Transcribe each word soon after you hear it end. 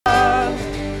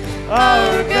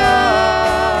our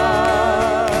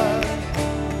God.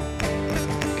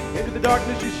 Into the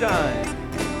darkness you shine.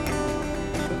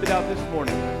 Lift it out this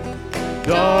morning.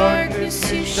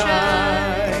 Darkness you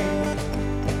shine.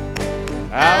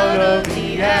 Out of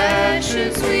the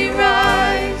ashes we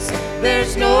rise.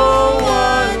 There's no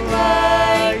one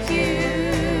like you.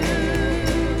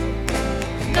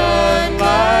 None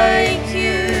like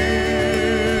you.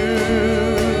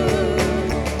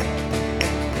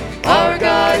 Our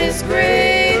God is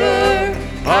greater.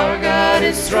 Our God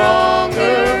is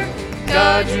stronger.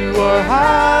 God, you are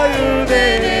higher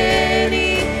than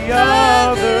any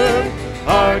other.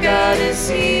 Our God is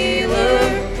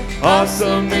healer.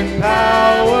 Awesome in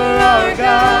power, our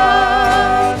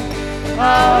God.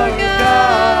 Our God.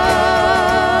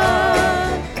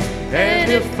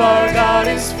 And if our God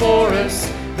is for us,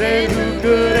 then who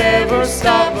could ever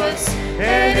stop us?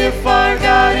 And if our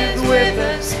God is with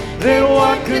us, then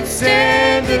what could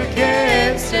stand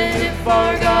against? And if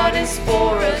our God is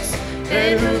for us,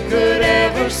 then who could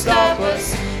ever stop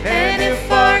us? And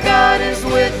if our God is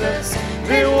with us,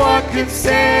 then what could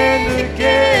stand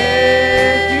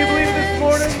against? Do you believe this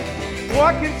morning?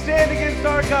 What can stand against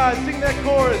our God? Sing that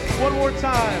chorus one more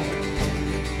time.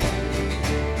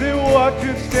 Then what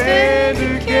could stand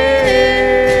against?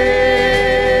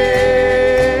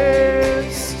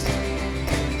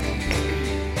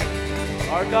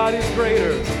 Our God is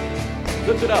greater.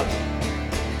 Lift it up.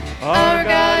 Our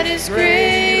God is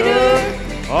greater.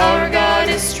 Our God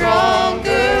is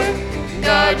stronger.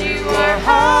 God, you are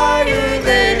higher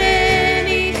than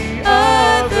any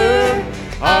other.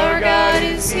 Our God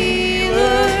is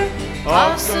healer.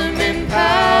 Awesome in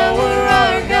power,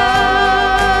 our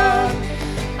God.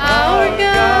 Our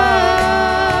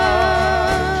God.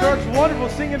 Church, wonderful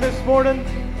singing this morning.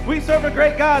 We serve a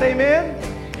great God, amen?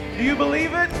 Do you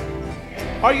believe it?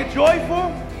 Are you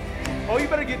joyful? Oh, you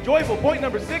better get joyful. Point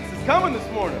number 6 is coming this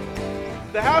morning.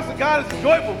 The house of God is a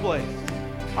joyful place.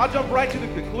 I'll jump right to the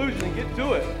conclusion and get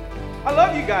to it. I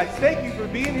love you guys. Thank you for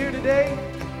being here today.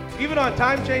 Even on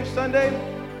Time Change Sunday,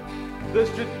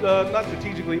 not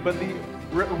strategically, but the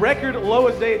record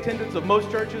lowest day attendance of most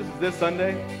churches is this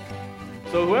Sunday.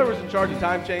 So whoever's in charge of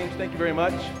Time Change, thank you very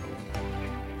much.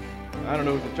 I don't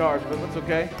know who's in charge, but that's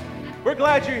okay. We're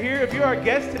glad you're here. If you're our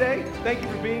guest today, thank you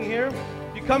for being here.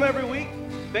 You come every week.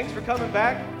 Thanks for coming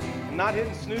back and not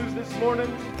hitting snooze this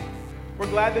morning. We're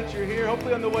glad that you're here.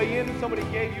 Hopefully on the way in, somebody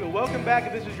gave you a welcome back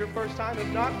if this is your first time. If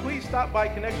not, please stop by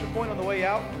Connection Point on the way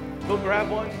out. They'll grab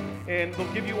one and they'll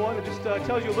give you one. It just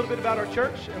tells you a little bit about our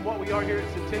church and what we are here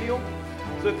at Centennial.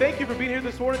 So thank you for being here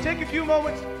this morning. Take a few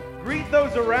moments, greet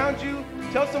those around you.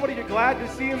 Tell somebody you're glad to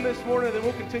see them this morning, and then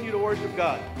we'll continue to worship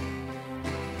God.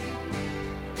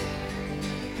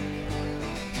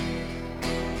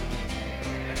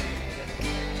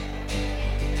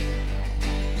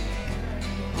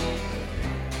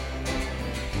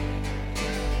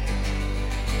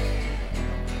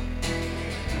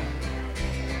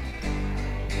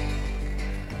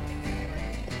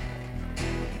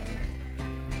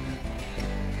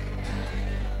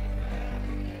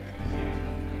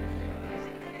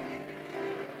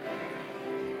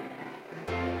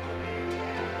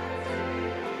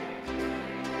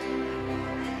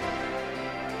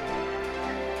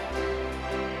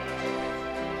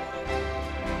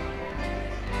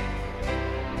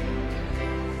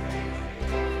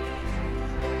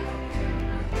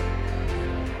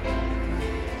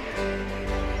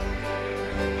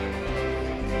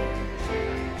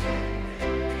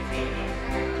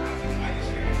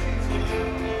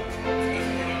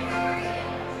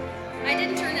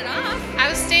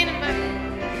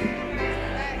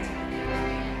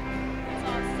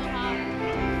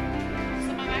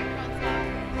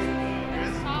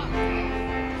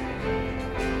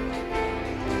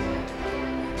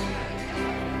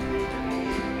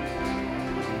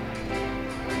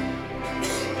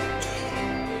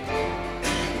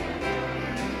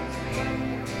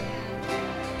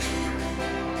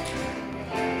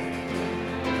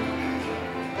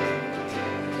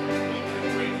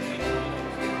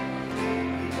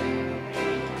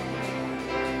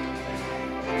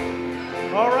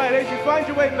 All right, as you find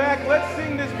your way back, let's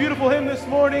sing this beautiful hymn this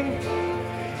morning,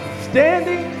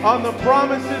 Standing on the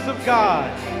Promises of God.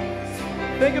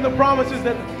 Think of the promises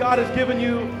that God has given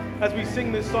you as we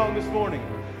sing this song this morning.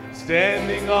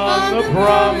 Standing on the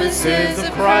promises of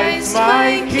Christ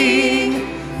my King,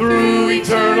 through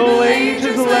eternal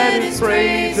ages let his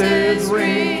praises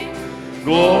ring.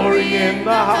 Glory in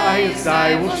the highest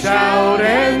I will shout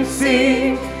and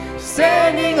sing,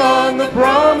 standing on the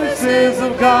promises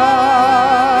of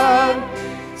God.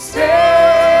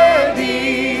 Standing,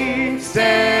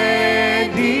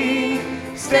 standing,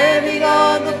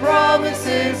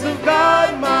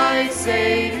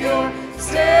 Savior,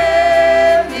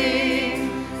 standing,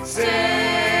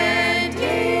 standing.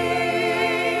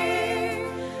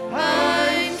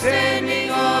 I'm standing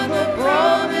on the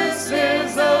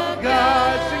promises of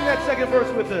God. Sing that second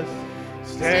verse with us.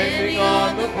 Standing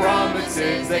on the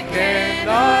promises that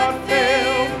cannot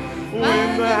fail.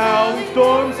 When the howling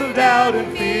storms of doubt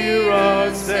and fear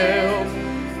assail,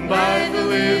 By the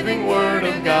living word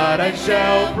of God I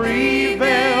shall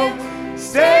prevail.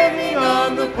 Standing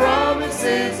on the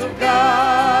promises of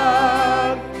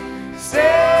God.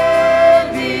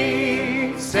 Standing,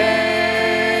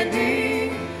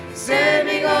 standing,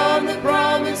 standing on the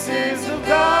promises of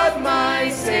God, my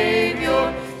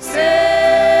Savior.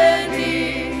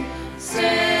 Standing,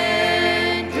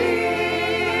 standing.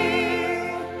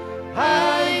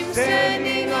 I'm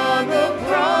standing on the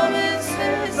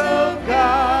promises of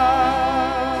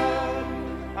God.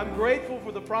 I'm grateful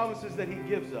for the promises that He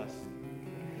gives us.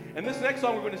 And this next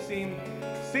song we're going to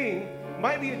sing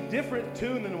might be a different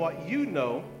tune than what you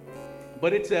know,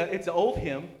 but it's an old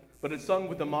hymn, but it's sung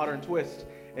with a modern twist.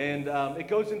 And it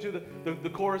goes into the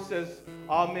chorus says,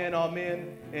 Amen,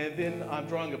 Amen, and then I'm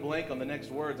drawing a blank on the next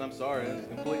words. I'm sorry, it's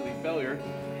completely failure.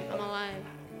 I'm alive.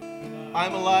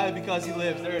 I'm alive because He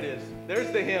lives. There it is.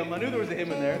 There's the hymn. I knew there was a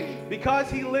hymn in there. Because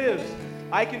He lives,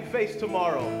 I can face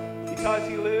tomorrow. Because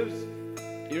He lives,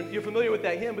 you're familiar with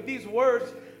that hymn, but these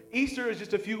words, Easter is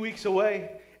just a few weeks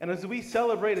away, and as we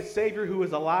celebrate a Savior who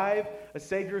is alive, a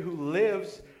Savior who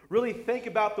lives, really think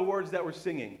about the words that we're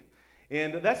singing.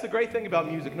 And that's the great thing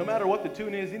about music. No matter what the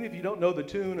tune is, even if you don't know the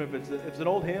tune, or if it's an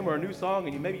old hymn or a new song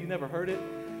and maybe you never heard it,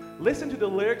 listen to the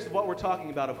lyrics of what we're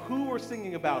talking about, of who we're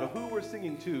singing about, of who we're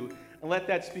singing to, and let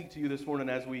that speak to you this morning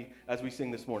as we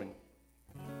sing this morning.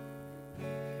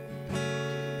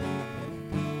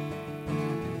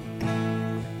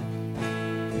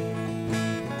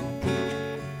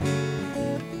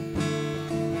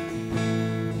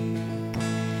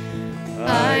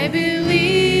 I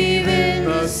believe in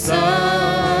the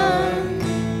Son.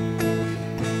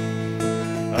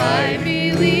 I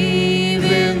believe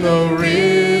in the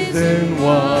risen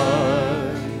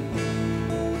One.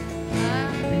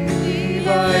 I believe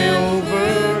I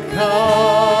overcome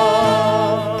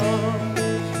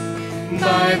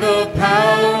by the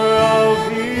power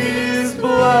of His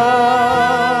blood.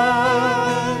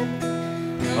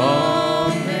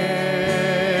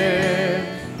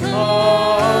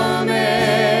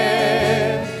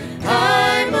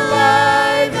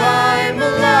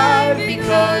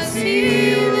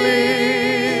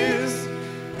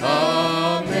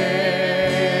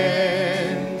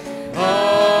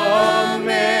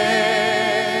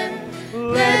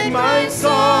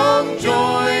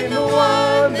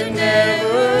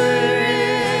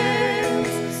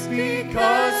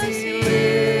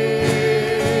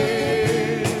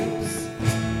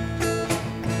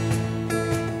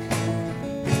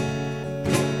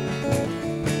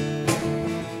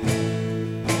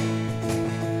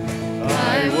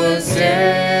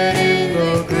 Dead in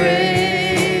the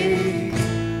grave,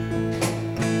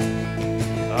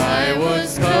 I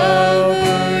was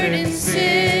covered in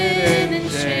sin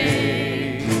and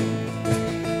shame.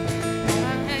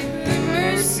 I heard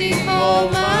mercy call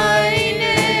my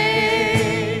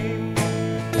name.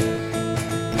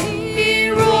 He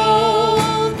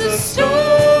rolled the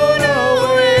stone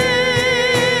away.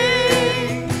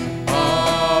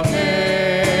 Amen,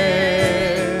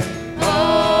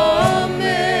 amen.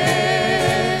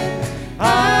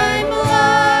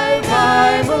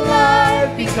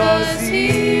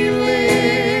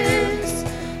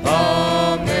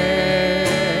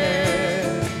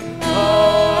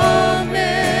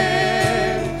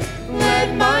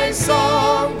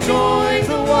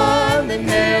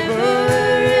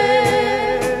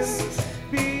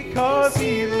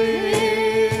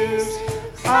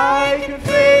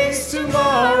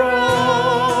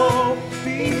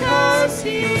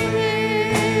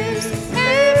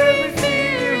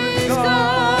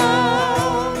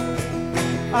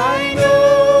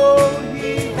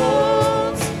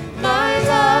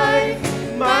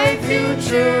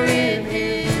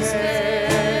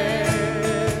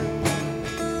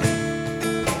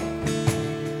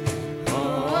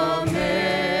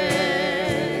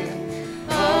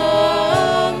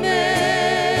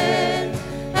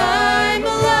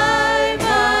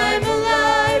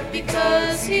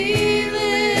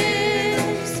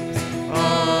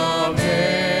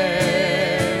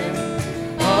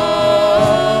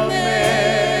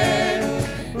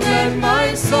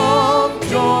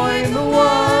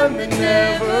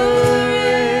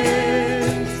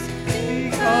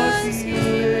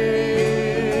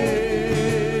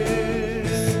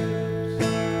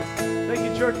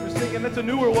 a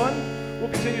newer one.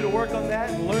 We'll continue to work on that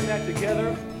and learn that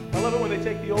together. I love it when they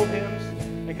take the old hymns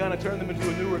and kind of turn them into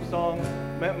a newer song.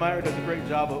 Matt Meyer does a great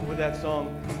job with that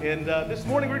song. And this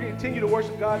morning we're going to continue to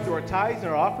worship God through our tithes and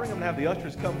our offering. I'm going to have the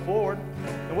ushers come forward.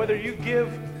 And whether you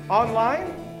give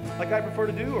online, like I prefer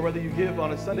to do, or whether you give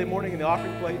on a Sunday morning in the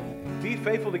offering plate, be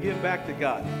faithful to give back to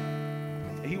God.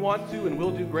 He wants to and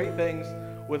will do great things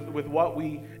with what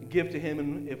we give to Him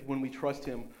and when we trust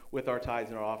Him with our tithes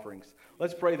and our offerings.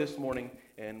 Let's pray this morning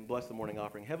and bless the morning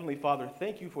offering. Heavenly Father,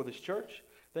 thank you for this church.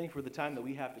 Thank you for the time that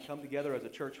we have to come together as a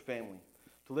church family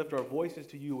to lift our voices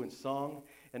to you in song.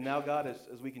 And now, God,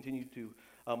 as we continue to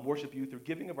worship you through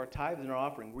giving of our tithes and our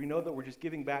offering, we know that we're just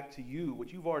giving back to you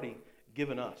what you've already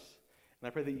given us. And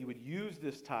I pray that you would use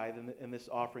this tithe and this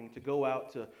offering to go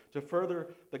out to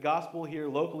further the gospel here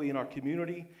locally in our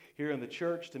community, here in the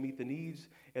church, to meet the needs,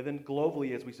 and then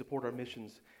globally as we support our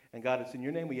missions. And God, it's in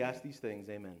your name we ask these things.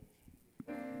 Amen.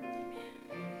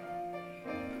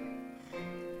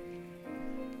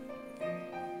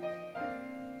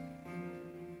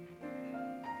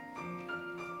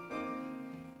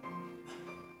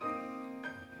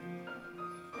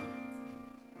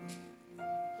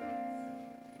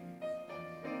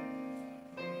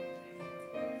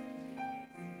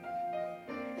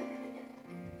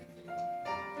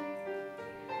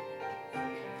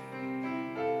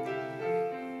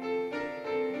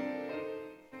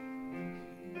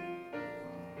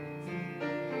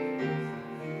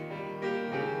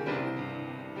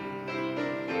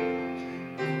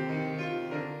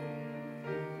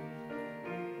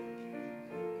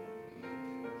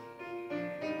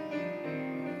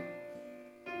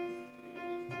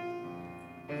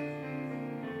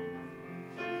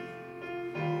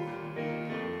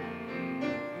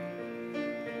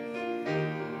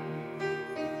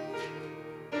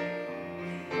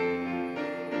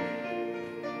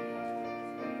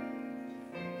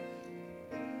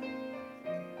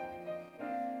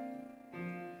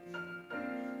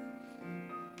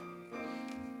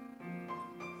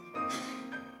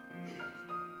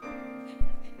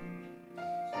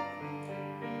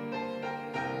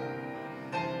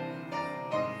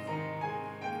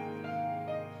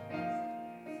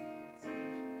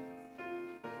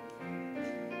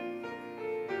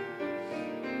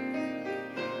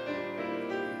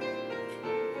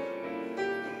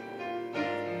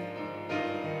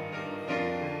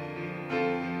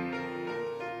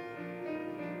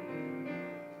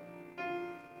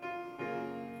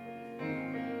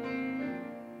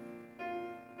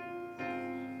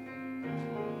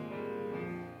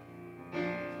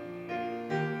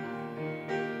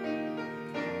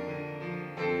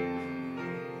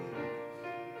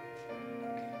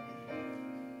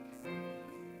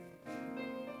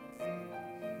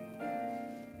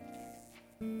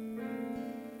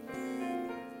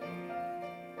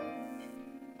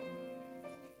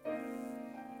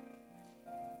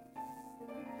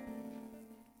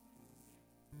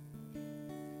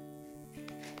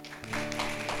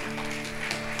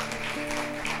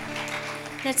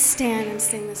 Let's stand and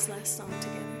sing this last song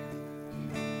together.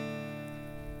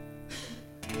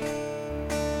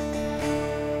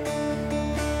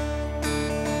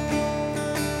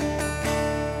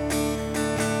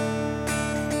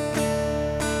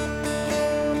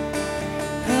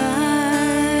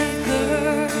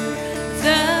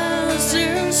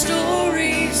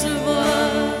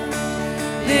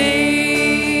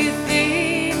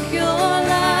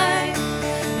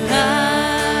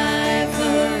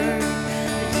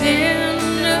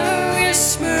 Tender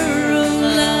whisper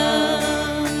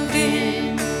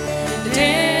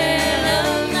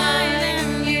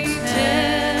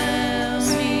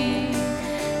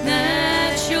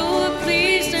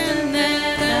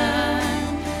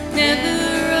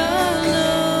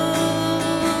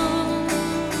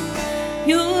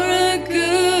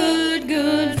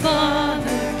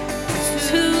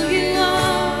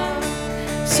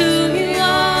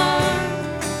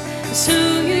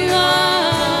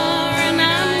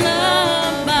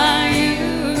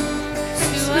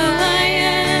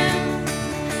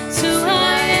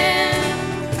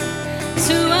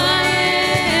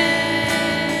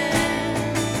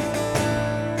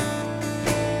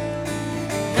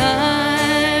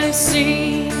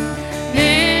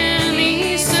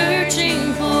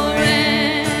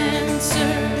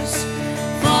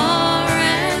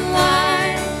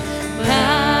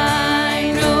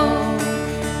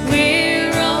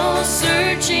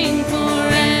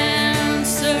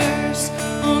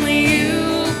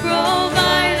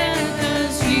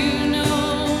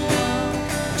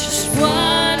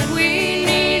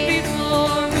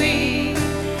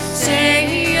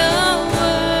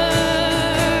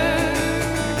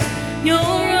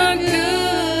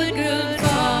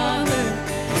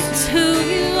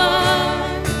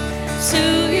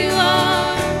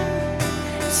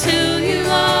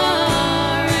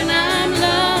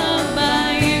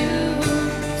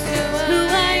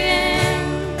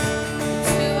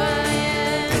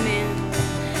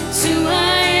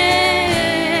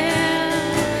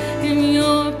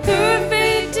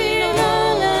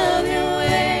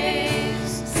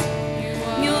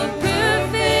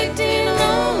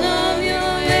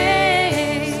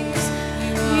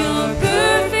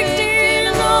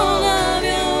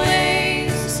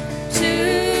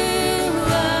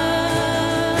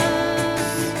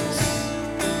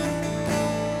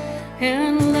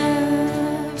and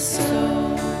love so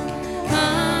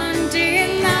undeniable.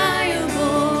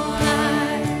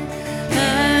 I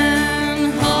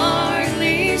can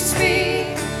hardly speak,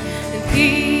 and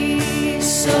peace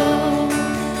so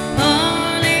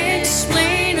unexplainable.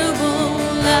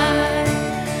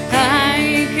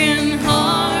 I can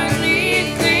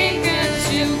hardly think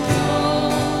as you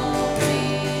call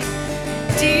me,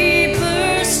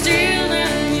 deeper still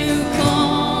than you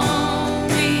call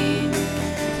me,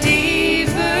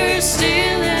 deeper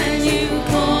still than you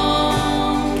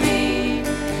call me,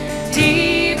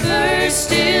 deeper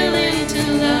still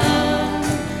into love,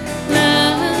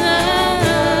 love, love.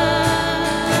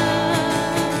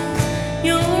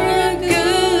 You're a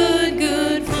good,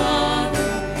 good Father.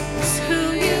 It's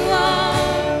who you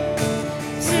are.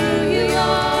 It's who you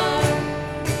are.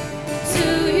 It's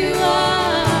who you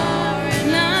are.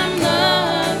 And I'm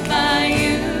loved by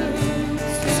you.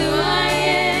 It's who I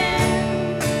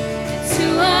am. It's who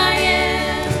I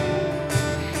am.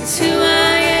 It's who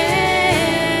I am.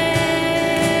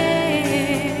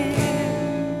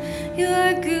 You're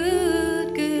a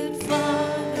good, good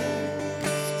Father.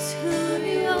 It's who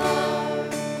you are.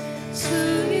 It's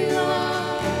who you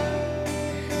are.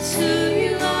 It's who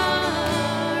you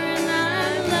are. And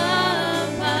I'm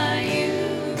loved by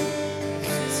you.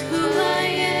 It's who I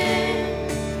am.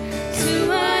 It's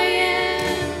who I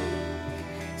am.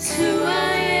 It's who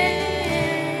I am.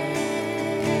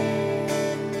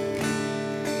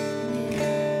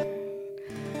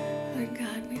 Lord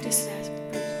God, we just ask,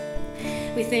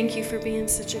 we thank you for being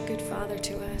such a good Father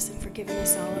to us and for giving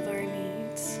us all of our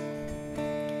needs.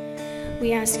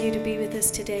 We ask you to be with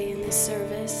us today in this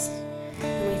service,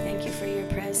 and we thank you for your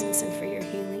presence and for your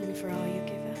healing and for all you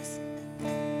give us.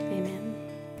 Amen.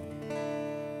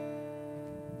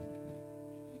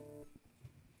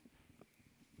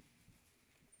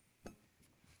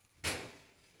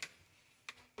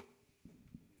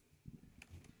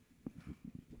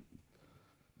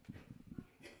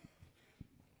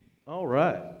 All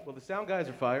right. Well, the sound guys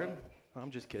are fired. I'm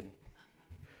just kidding.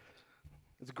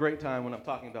 It's a great time when I'm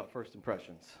talking about first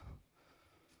impressions.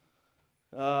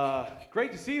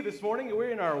 Great to see you this morning.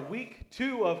 We're in our week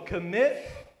 2 of Commit.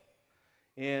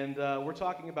 And we're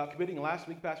talking about committing. Last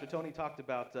week, Pastor Tony talked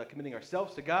about committing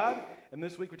ourselves to God. And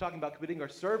this week, we're talking about committing our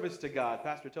service to God.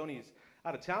 Pastor Tony is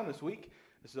out of town this week.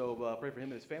 So pray for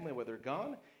him and his family while they're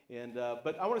gone. And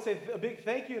but I want to say a big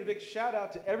thank you and a big shout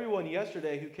out to everyone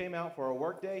yesterday who came out for our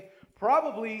work day.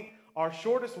 Probably our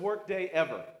shortest work day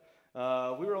ever.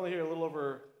 We were only here a little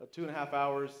over 2.5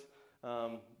 hours.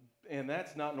 And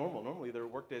that's not normal. Normally, their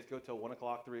work days go till 1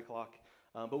 o'clock, 3 o'clock.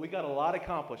 But we got a lot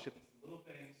accomplished. It's little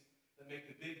things that make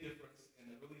the big difference and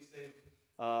that really save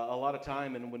a lot of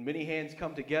time. And when many hands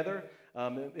come together,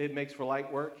 it makes for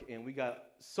light work. And we got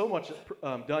so much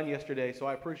done yesterday. So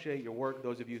I appreciate your work,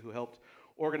 those of you who helped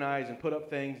organize and put up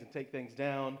things and take things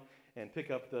down and pick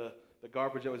up the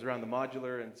garbage that was around the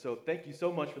modular. And so thank you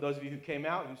so much for those of you who came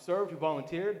out, who served, who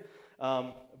volunteered.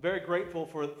 Very grateful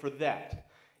for that.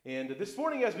 And this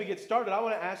morning as we get started, I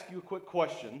want to ask you a quick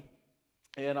question.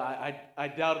 And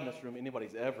I doubt in this room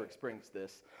anybody's ever experienced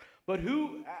this. But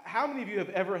how many of you have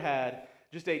ever had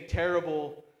just a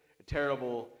terrible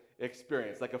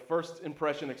experience, like a first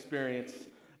impression experience?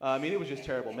 I mean, it was just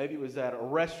terrible. Maybe it was at a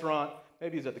restaurant.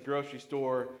 Maybe it was at the grocery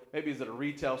store. Maybe it was at a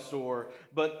retail store.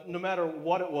 But no matter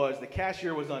what it was, the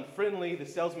cashier was unfriendly. The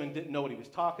salesman didn't know what he was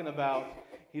talking about.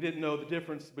 He didn't know the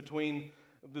difference between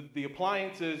the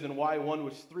appliances and why one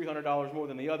was $300 more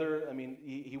than the other. I mean,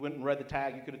 he went and read the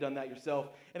tag. You could have done that yourself.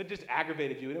 And it just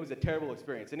aggravated you, and it was a terrible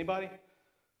experience. Anybody?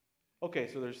 Okay,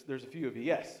 so there's a few of you.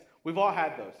 Yes, we've all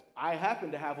had those. I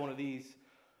happened to have one of these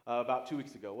about 2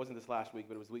 weeks ago. It wasn't this last week,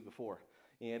 but it was the week before.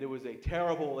 And it was a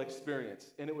terrible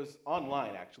experience. And it was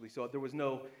online, actually, so there was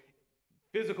no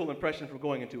physical impression from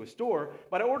going into a store.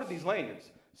 But I ordered these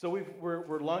lanyards. So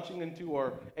we're launching into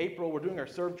our April. We're doing our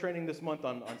serve training this month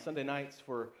on Sunday nights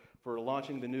for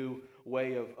launching the new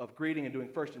way of greeting and doing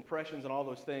first impressions and all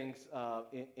those things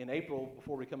in April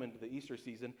before we come into the Easter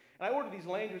season. And I ordered these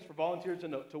lanyards for volunteers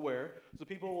to wear so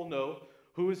people will know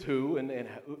who is who and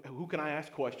who can I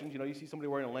ask questions. You know, you see somebody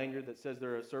wearing a lanyard that says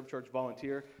they're a Serve Church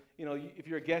volunteer. You know, if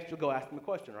you're a guest, you'll go ask them a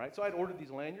question, right? So I'd ordered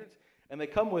these lanyards, and they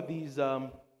come with these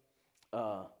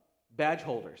badge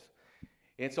holders.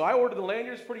 And so I ordered the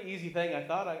lanyards, pretty easy thing. I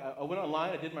thought I went online,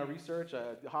 I did my research,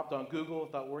 I hopped on Google,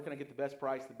 thought where can I get the best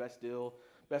price, the best deal,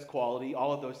 best quality,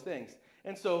 all of those things.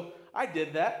 And so I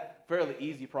did that, fairly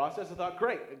easy process. I thought,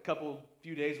 great.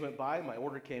 Few days went by, my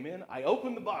order came in. I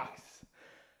opened the box,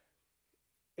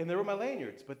 and there were my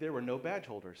lanyards, but there were no badge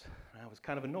holders. And I was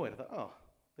kind of annoyed. I thought, oh,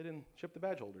 they didn't ship the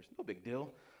badge holders. No big deal.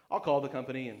 I'll call the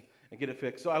company and and get it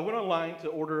fixed. So I went online to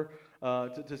order,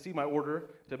 to see my order,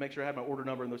 to make sure I had my order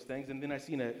number and those things. And then I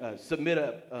seen submit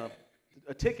a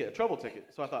ticket, a trouble ticket.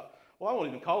 So I thought, well, I won't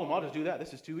even call them. I'll just do that.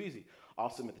 This is too easy. I'll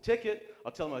submit the ticket.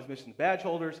 I'll tell them I was missing the badge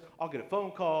holders. I'll get a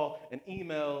phone call, an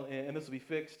email, and this will be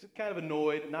fixed. Kind of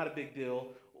annoyed, not a big deal.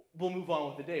 We'll move on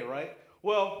with the day, right?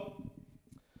 Well,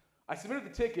 I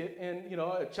submitted the ticket, and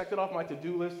I checked it off my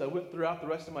to-do list. I went throughout the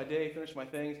rest of my day, finished my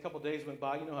things. A couple of days went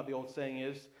by. You know how the old saying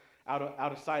is, out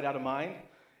of sight, out of mind.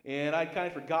 And I kind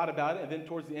of forgot about it. And then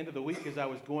towards the end of the week, as I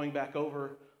was going back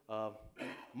over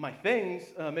my things,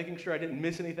 making sure I didn't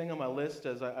miss anything on my list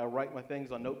as I write my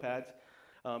things on notepads.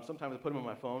 Sometimes I put them on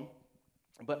my phone.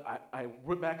 But I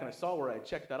went back and I saw where I had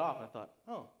checked that off. And I thought,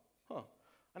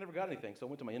 I never got anything. So I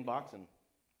went to my inbox and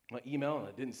my email, and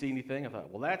I didn't see anything. I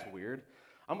thought, well, that's weird.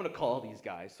 I'm going to call these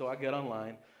guys. So I get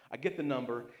online, I get the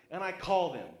number, and I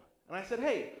call them. And I said,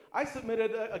 hey, I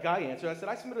submitted, a guy answered. I said,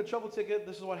 I submitted a trouble ticket.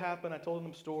 This is what happened. I told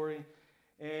him the story.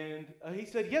 And he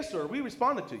said, yes, sir, we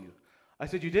responded to you. I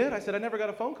said, you did? I said, I never got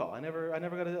a phone call. I never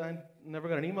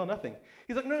got an email, nothing.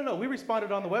 He's like, no, we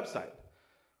responded on the website.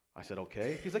 I said,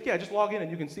 okay. He's like, yeah, just log in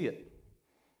and you can see it.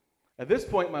 At this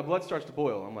point, my blood starts to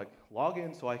boil. I'm like, log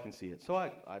in so I can see it. So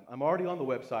I'm already on the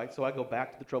website, so I go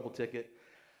back to the trouble ticket.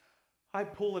 I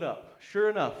pull it up. Sure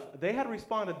enough, they had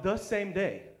responded the same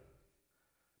day.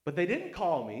 But they didn't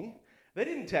call me. They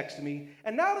didn't text me.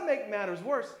 And now to make matters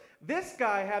worse, this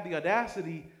guy had the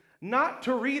audacity not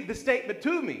to read the statement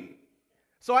to me.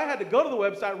 So I had to go to the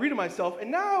website, read it myself,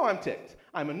 and now I'm ticked.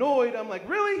 I'm annoyed. I'm like,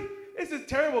 really? This is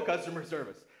terrible customer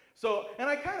service. So, and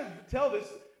I kind of tell this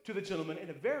to the gentleman in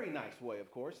a very nice way,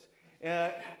 of course,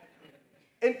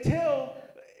 until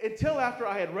after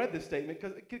I had read this statement,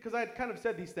 because I had kind of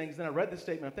said these things, then I read the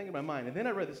statement, I'm thinking in my mind, and then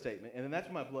I read the statement, and then that's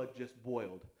when my blood just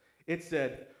boiled. It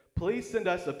said, please send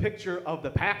us a picture of the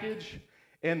package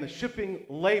and the shipping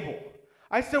label.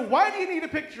 I said, why do you need a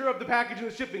picture of the package and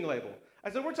the shipping label? I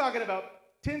said, we're talking about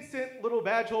 10-cent little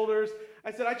badge holders.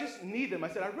 I said, I just need them. I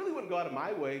said, I really wouldn't go out of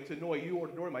my way to annoy you or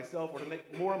to annoy myself or to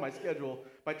make more on my schedule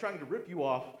by trying to rip you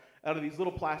off out of these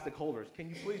little plastic holders. Can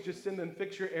you please just send them,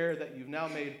 fix your error that you've now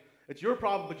made? It's your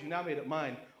problem, but you now made it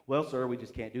mine. Well, sir, we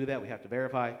just can't do that. We have to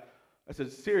verify. I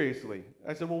said, seriously?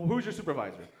 I said, well, who's your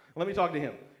supervisor? Let me talk to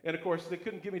him. And, of course, they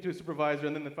couldn't get me to a supervisor,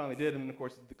 and then they finally did. And, of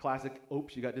course, the classic,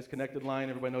 oops, you got disconnected line.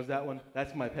 Everybody knows that one.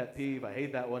 That's my pet peeve. I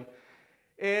hate that one.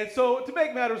 And so to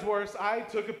make matters worse, I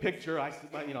took a picture.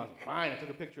 Fine. I took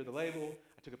a picture of the label.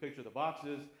 I took a picture of the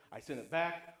boxes. I sent it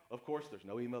back. Of course, there's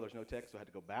no email. There's no text, so I had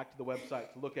to go back to the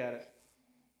website to look at it.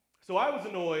 So I was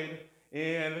annoyed,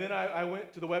 and then I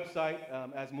went to the website,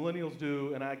 as millennials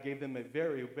do, and I gave them a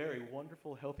very, very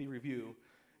wonderful, healthy review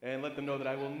and let them know that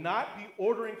I will not be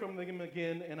ordering from them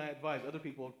again, and I advise other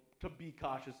people to be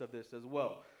cautious of this as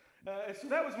well. So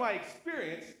that was my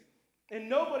experience, and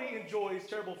nobody enjoys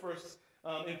terrible first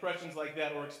impressions like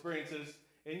that or experiences.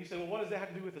 And you say, well, what does that have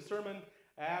to do with the sermon?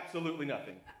 Absolutely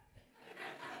nothing.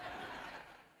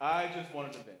 I just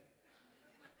wanted to vent.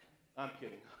 I'm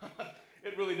kidding.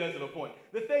 It really does have a point.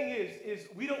 The thing is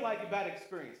we don't like bad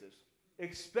experiences,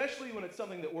 especially when it's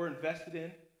something that we're invested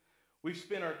in. We've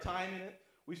spent our time in it.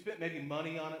 We've spent maybe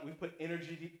money on it. We've put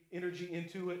energy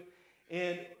into it.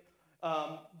 And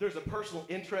there's a personal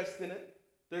interest in it.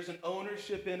 There's an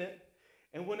ownership in it.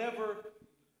 And whenever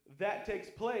that takes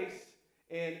place,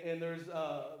 and there's,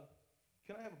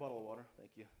 can I have a bottle of water?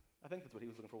 Thank you. I think that's what he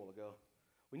was looking for a while ago.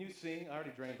 When you sing, I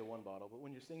already drained the one bottle, but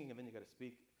when you're singing and then you got to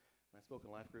speak, and I spoke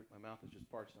in life group, my mouth is just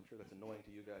parched. I'm sure that's annoying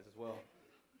to you guys as well.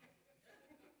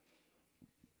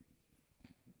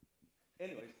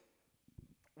 Anyways,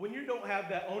 when you don't have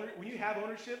that when you have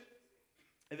ownership,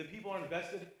 and the people are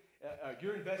invested,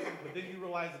 you're invested, but then you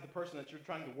realize that the person that you're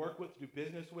trying to work with, to do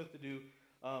business with, to do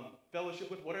fellowship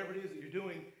with, whatever it is that you're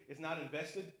doing is not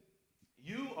invested,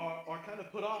 you are kind of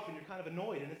put off and you're kind of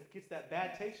annoyed, and it gets that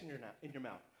bad taste in your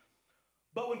mouth.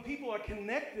 But when people are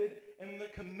connected and they're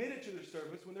committed to their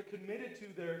service, when they're committed to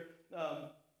their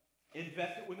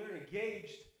investment, when they're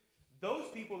engaged,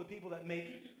 those people are the people that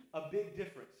make a big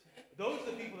difference. Those are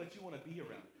the people that you want to be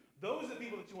around. Those are the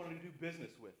people that you want to do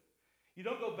business with. You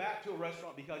don't go back to a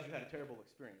restaurant because you had a terrible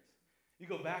experience. You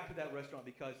go back to that restaurant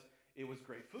because it was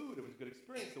great food, it was a good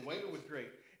experience, the waiter was great,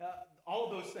 all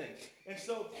of those things. And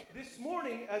so this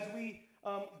morning, as we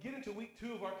get into week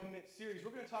 2 of our Commit series,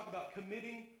 we're going to talk about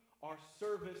committing our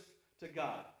service to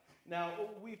God. Now,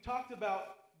 we've talked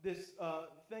about this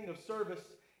thing of service,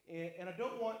 and I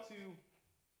don't want to,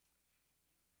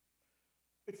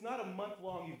 it's not a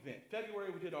month-long event.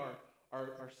 February, we did our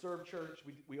Serve Church.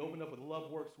 We opened up with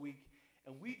Love Works Week,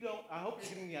 and I hope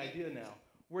you're getting the idea now,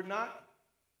 we're not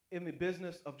in the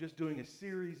business of just doing a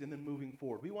series and then moving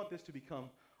forward. We want this to become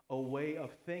a way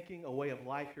of thinking, a way of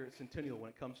life here at Centennial when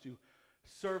it comes to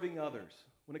serving others,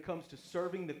 when it comes to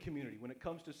serving the community, when it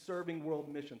comes to serving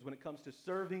world missions, when it comes to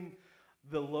serving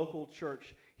the local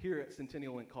church here at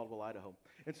Centennial in Caldwell, Idaho.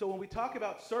 And so when we talk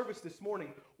about service this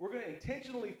morning, we're going to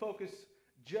intentionally focus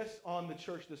just on the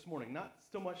church this morning, not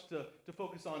so much to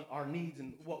focus on our needs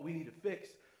and what we need to fix,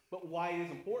 but why it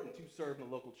is important to serve in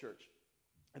the local church.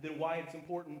 And then why it's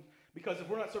important, because if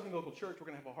we're not serving the local church, we're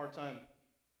going to have a hard time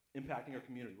impacting our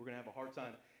community. We're going to have a hard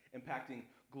time impacting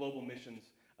global missions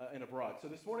and abroad. So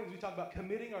this morning, as we talk about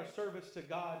committing our service to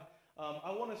God,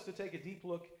 I want us to take a deep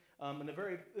look.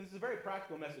 This is a very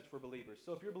practical message for believers.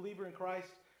 So if you're a believer in Christ,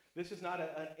 this is not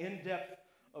an in-depth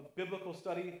biblical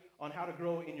study on how to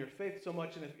grow in your faith so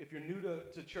much. And if you're new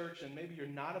to church and maybe you're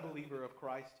not a believer of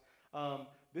Christ,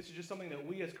 this is just something that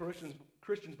we as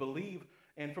Christians believe.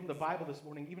 And from the Bible this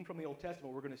morning, even from the Old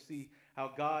Testament, we're going to see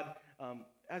how God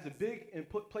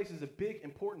places a big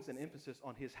importance and emphasis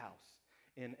on his house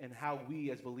and how we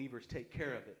as believers take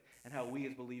care of it and how we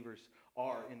as believers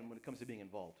are when it comes to being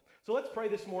involved. So let's pray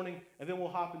this morning, and then we'll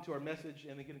hop into our message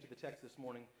and then get into the text this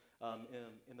morning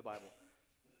in the Bible.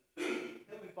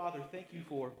 Heavenly Father, thank you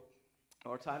for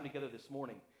our time together this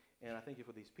morning. And I thank you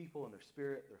for these people and their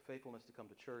spirit, their faithfulness to come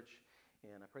to church.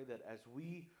 And I pray that as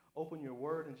we open your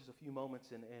word in just a few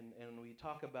moments and we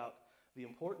talk about the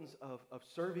importance of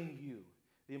serving you,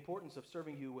 the importance of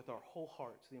serving you with our whole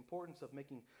hearts, the importance of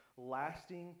making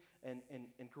lasting and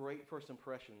great first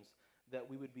impressions, that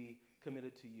we would be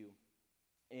committed to you.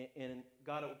 And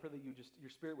God, I would pray that your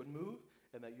spirit would move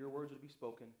and that your words would be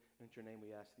spoken. In your name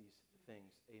we ask these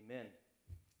things. Amen.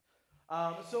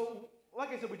 So,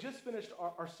 like I said, we just finished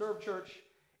our Serve Church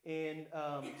in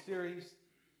series,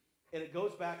 and it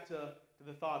goes back to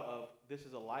the thought of this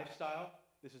is a lifestyle,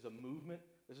 this is a movement,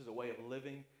 this is a way of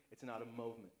living. It's not a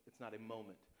movement. It's not a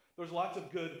moment. There's lots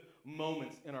of good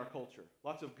moments in our culture,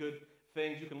 lots of good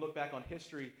things. You can look back on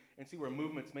history and see where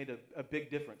movements made a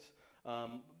big difference.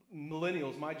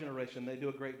 Millennials, my generation, they do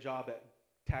a great job at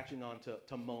attaching on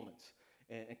to moments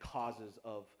and causes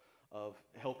of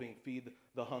helping feed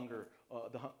the hunger,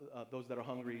 those that are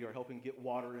hungry, or helping get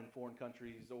water in foreign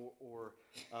countries, or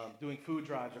doing food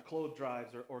drives or clothes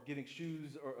drives, or giving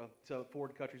shoes to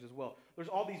foreign countries as well. There's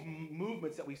all these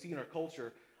movements that we see in our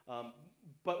culture,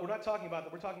 but we're not talking about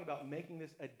that. We're talking about making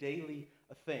this a daily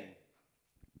thing.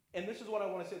 And this is what I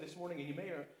want to say this morning, and you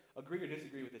may agree or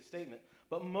disagree with this statement,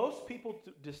 but most people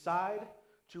decide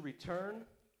to return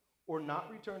or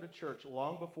not return to church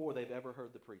long before they've ever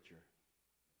heard the preacher.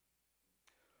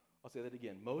 I'll say that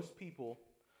again. Most people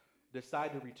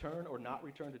decide to return or not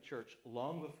return to church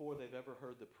long before they've ever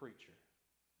heard the preacher.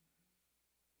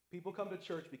 People come to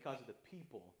church because of the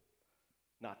people,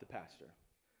 not the pastor.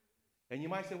 And you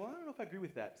might say, well, I don't know if I agree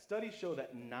with that. Studies show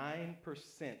that 9%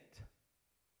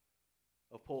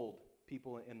 of polled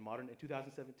people in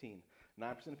 2017,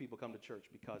 9% of people come to church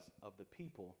because of the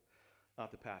people,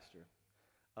 not the pastor.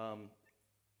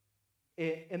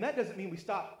 And that doesn't mean we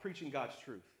stop preaching God's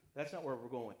truth. That's not where we're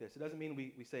going with this. It doesn't mean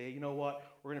we say, hey, you know what,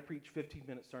 we're going to preach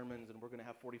 15-minute sermons and we're going to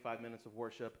have 45 minutes of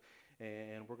worship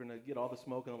and we're going to get all the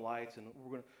smoke and the lights and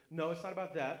we're going to... No, it's not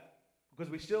about that,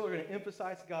 because we still are going to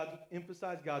emphasize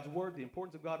God's word, the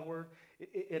importance of God's word.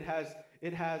 It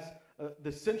has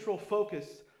the central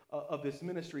focus of this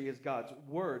ministry is God's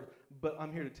word, but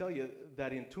I'm here to tell you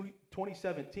that in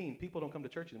 2017, people don't come to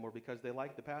church anymore because they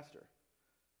like the pastor.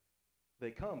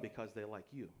 They come because they like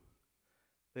you.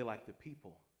 They like the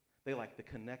people. They like the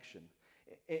connection.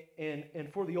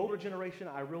 And for the older generation,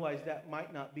 I realize that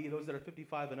might not be, those that are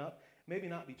 55 and up, maybe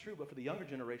not be true, but for the younger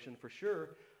generation, for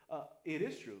sure, it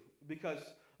is true. Because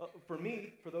for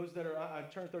me, for those that are, I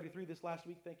turned 33 this last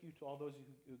week. Thank you to all those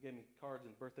who gave me cards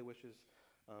and birthday wishes.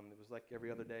 It was like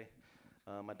every other day.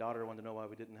 My daughter wanted to know why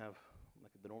we didn't have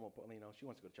like the normal, she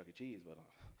wants to go to Chuck E. Cheese, but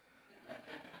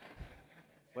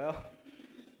well,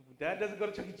 Dad doesn't go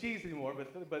to Chuck E. Cheese anymore,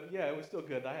 but yeah, it was still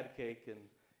good. I had a cake,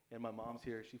 and my mom's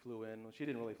here. She flew in. She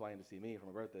didn't really fly in to see me for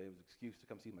my birthday. It was an excuse to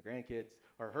come see my grandkids,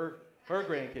 or her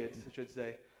grandkids, I should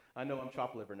say. I know I'm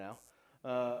chopped liver now.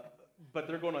 But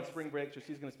they're going on spring break, so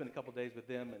she's going to spend a couple days with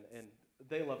them, and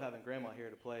they love having Grandma here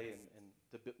to play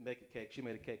and to make a cake. She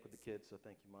made a cake with the kids, so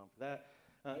thank you, Mom, for that.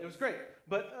 It was great.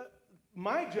 But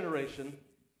my generation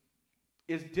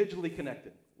is digitally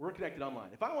connected. We're connected online.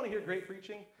 If I want to hear great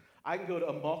preaching, I can go to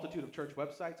a multitude of church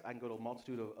websites. I can go to a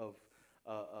multitude of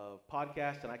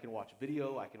podcasts, and I can watch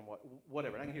video. I can watch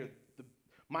whatever. And I can hear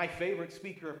my favorite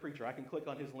speaker or preacher. I can click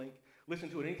on his link, listen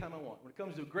to it anytime I want. When it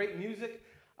comes to great music,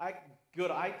 I go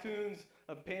to iTunes,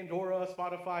 Pandora,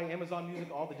 Spotify, Amazon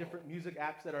Music, all the different music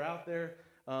apps that are out there.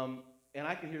 and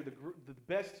I can hear the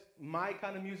best, my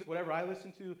kind of music, whatever I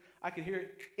listen to, I can hear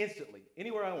it instantly,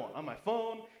 anywhere I want, on my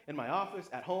phone, in my office,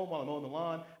 at home, while I'm mowing the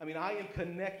lawn. I mean, I am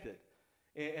connected.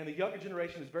 And the younger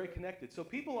generation is very connected. So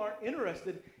people aren't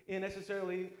interested in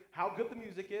necessarily how good the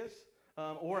music is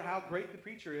or how great the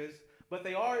preacher is, but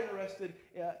they are interested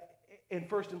in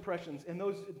first impressions, and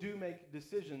those do make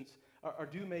decisions or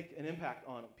do make an impact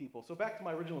on people. So back to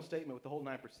my original statement with the whole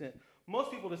 9%.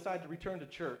 Most people decide to return to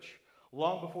church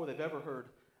long before they've ever heard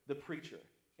the preacher.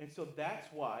 And so that's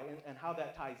why, and how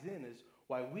that ties in is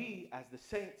why we, as the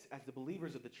saints, as the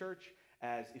believers of the church,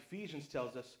 as Ephesians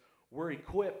tells us, we're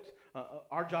equipped.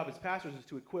 Our job as pastors is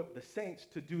to equip the saints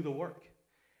to do the work.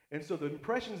 And so the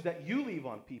impressions that you leave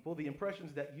on people, the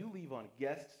impressions that you leave on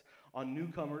guests, on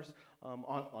newcomers,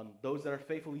 on those that are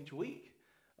faithful each week,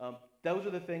 those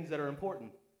are the things that are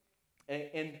important.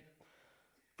 And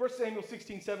 1 Samuel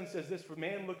 16:7 says this, "For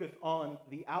man looketh on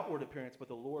the outward appearance, but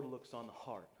the Lord looks on the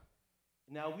heart."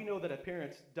 Now, we know that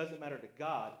appearance doesn't matter to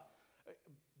God,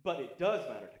 but it does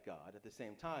matter to God at the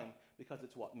same time because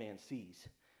it's what man sees.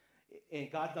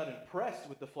 And God's not impressed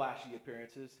with the flashy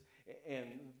appearances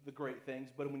and the great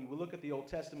things, but when you look at the Old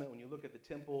Testament, when you look at the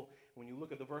temple, when you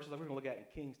look at the verses that we're going to look at in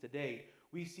Kings today,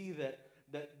 we see that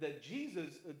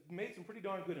Jesus made some pretty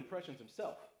darn good impressions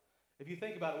himself. If you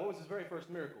think about it, what was his very first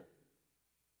miracle?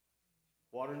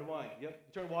 Water into wine. Yep,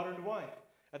 he turned water into wine.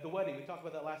 At the wedding, we talked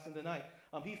about that last Sunday night.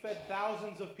 He fed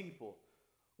thousands of people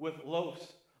with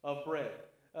loaves of bread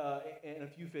and a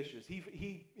few fishes.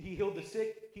 He healed the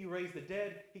sick. He raised the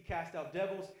dead. He cast out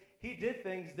devils. He did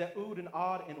things that oohed and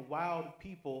awed and wowed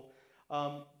people.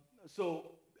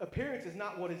 So appearance is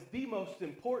not what is the most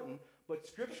important, but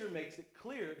Scripture makes it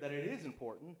clear that it is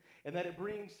important and that it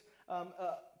brings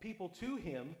people to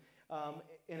him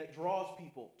and it draws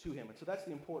people to him. And so that's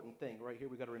the important thing right here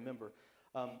we got to remember.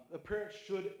 Appearance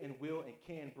should and will and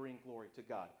can bring glory to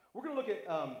God. We're going to look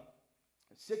at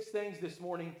 6 things this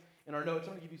morning in our notes.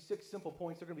 I'm going to give you 6 simple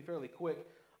points. They're going to be fairly quick.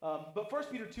 But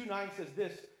 1 Peter 2:9 says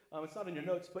this. It's not in your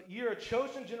notes, but you're a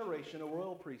chosen generation, a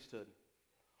royal priesthood,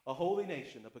 a holy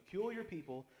nation, a peculiar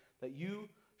people, that you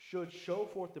should show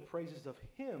forth the praises of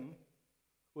him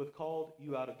who hath called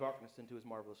you out of darkness into his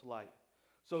marvelous light.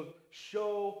 So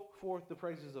show forth the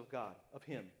praises of God, of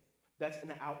him. That's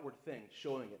an outward thing,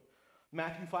 showing it.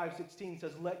 Matthew 5:16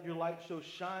 says, let your light so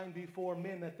shine before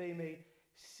men that they may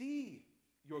see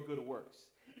your good works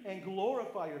and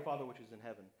glorify your Father which is in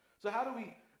heaven. So how do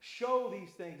we show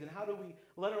these things and how do we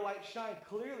let our light shine?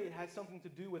 Clearly it has something to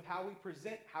do with how we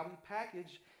present, how we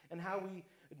package, and how we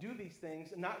do these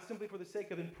things, not simply for the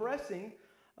sake of impressing,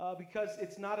 because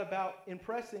it's not about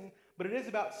impressing, but it is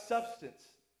about substance,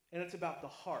 and it's about the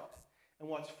heart and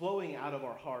what's flowing out of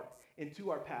our heart into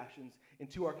our passions,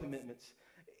 into our commitments.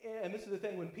 And this is the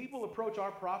thing, when people approach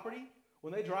our property,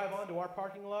 when they drive onto our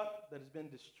parking lot that has been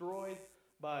destroyed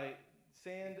by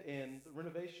sand and the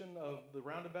renovation of the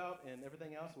roundabout and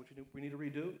everything else, which we need to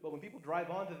redo, but when people drive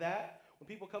onto that, when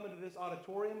people come into this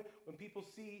auditorium, when people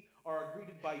see or are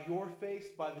greeted by your face,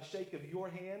 by the shake of your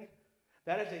hand,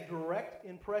 that is a direct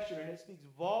impression, and it speaks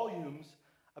volumes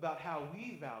about how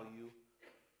we value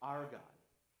our God.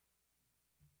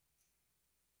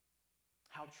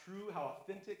 How true, how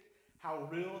authentic, how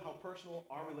real, how personal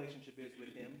our relationship is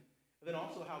with him, and then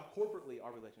also how corporately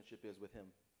our relationship is with him.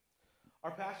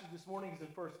 Our passage this morning is in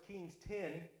 1 Kings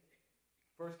 10,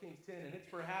 and it's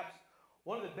perhaps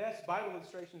one of the best Bible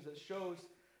illustrations that shows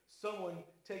someone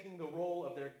taking the role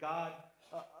of their God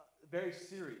very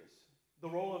serious, the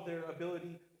role of their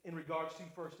ability in regards to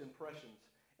first impressions.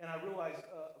 And I realize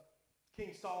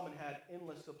King Solomon had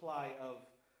endless supply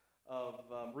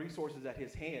of resources at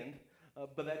his hand,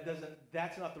 but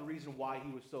that's not the reason why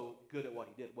he was so good at what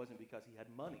he did. It wasn't because he had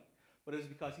money, but it was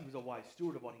because he was a wise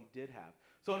steward of what he did have.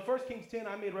 So in 1 Kings 10,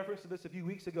 I made reference to this a few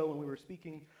weeks ago when we were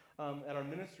speaking at our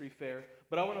ministry fair,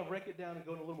 but I want to break it down and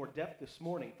go in a little more depth this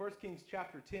morning. 1 Kings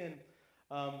chapter 10,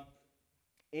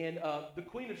 and the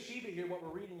Queen of Sheba here, what we're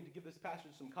reading to give this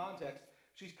passage some context,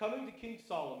 she's coming to King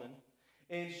Solomon,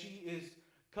 and she is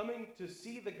coming to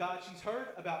see the God. She's heard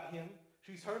about him.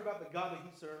 She's heard about the God that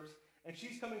he serves, and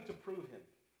she's coming to prove him.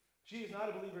 She is not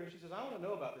a believer, and she says, I want to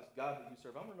know about this God that you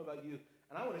serve. I want to know about you,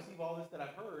 and I want to see if all this that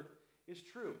I've heard is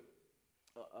true.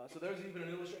 So there's even an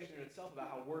illustration in itself about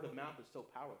how word of mouth is so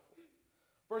powerful.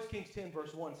 1 Kings 10,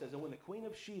 verse 1 says, and when the Queen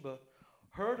of Sheba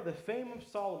heard of the fame of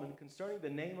Solomon concerning the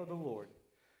name of the Lord,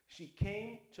 she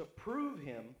came to prove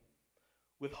him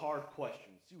with hard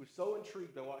questions. She was so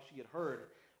intrigued by what she had heard,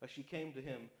 she came to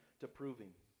him to prove him.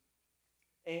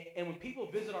 And when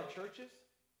people visit our churches,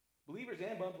 believers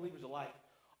and unbelievers alike,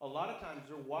 a lot of times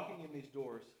they're walking in these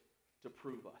doors to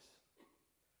prove us.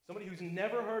 Somebody who's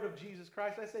never heard of Jesus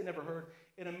Christ. I say never heard.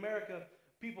 In America,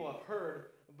 people have heard,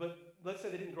 but let's say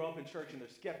they didn't grow up in church and they're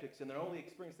skeptics and their only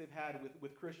experience they've had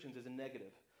with Christians is a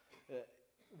negative.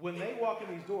 When they walk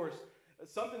in these doors,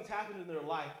 something's happened in their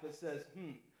life that says,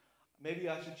 maybe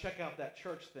I should check out that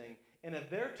church thing. And if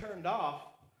they're turned off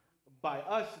by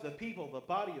us, the people, the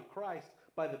body of Christ,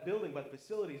 by the building, by the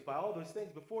facilities, by all those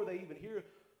things, before they even hear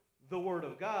the word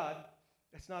of God,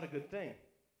 that's not a good thing.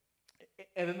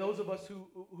 And then those of us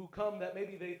who come that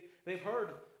maybe they've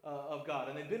heard of God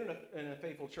and they've been in a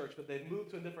faithful church, but they've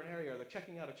moved to a different area or they're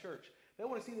checking out a church. They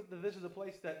want to see that this is a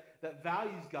place that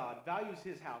values God, values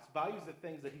his house, values the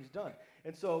things that he's done.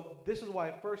 And so this is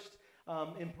why first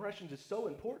impressions is so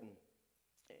important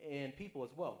in people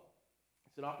as well.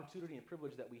 It's an opportunity and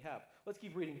privilege that we have. Let's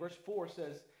keep reading. Verse 4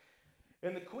 says,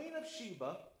 "And the queen of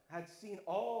Sheba had seen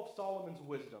all of Solomon's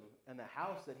wisdom and the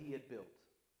house that he had built."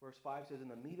 Verse 5 says,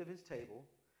 "And the meat of his table,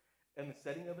 and the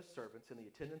setting of his servants, and the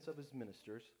attendance of his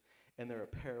ministers, and their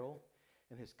apparel,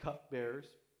 and his cupbearers,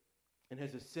 and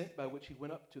his ascent by which he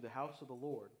went up to the house of the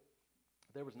Lord.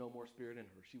 There was no more spirit in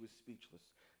her. She was speechless.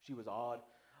 She was awed.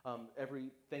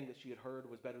 Everything that she had heard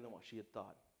was better than what she had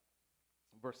thought."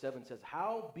 Verse 7 says,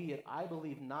 "Howbeit I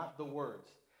believed not the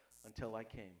words until I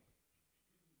came.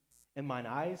 And mine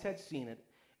eyes had seen it,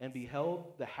 and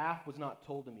beheld, the half was not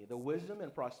told to me. The wisdom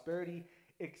and prosperity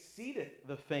exceeded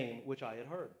the fame which I had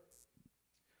heard."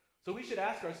 So we should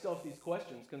ask ourselves these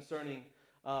questions concerning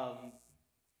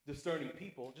discerning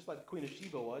people, just like the Queen of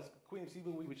Sheba was. The Queen of Sheba,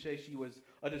 we would say she was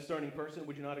a discerning person.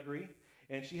 Would you not agree?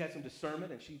 And she had some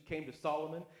discernment, and she came to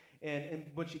Solomon.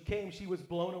 And when she came, she was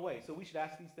blown away. So we should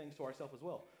ask these things to ourselves as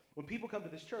well. When people come to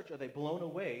this church, are they blown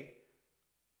away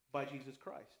by Jesus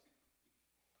Christ?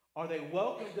 Are they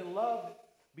welcomed and loved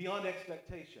beyond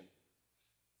expectation?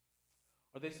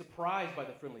 Are they surprised by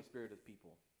the friendly spirit of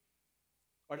people?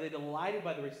 Are they delighted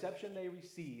by the reception they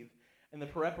receive and the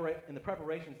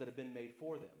preparations that have been made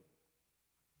for them?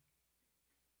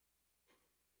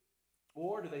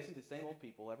 Or do they see the same old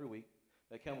people every week?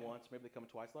 They come once, maybe they come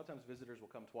twice. A lot of times visitors will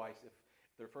come twice. If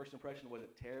their first impression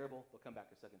wasn't terrible, they'll come back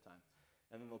a second time.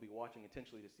 And then they'll be watching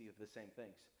intentionally to see if the same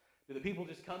things. Do the people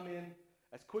just come in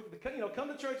as quick, come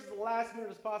to church as the last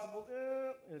minute as possible,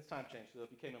 and it's time change. So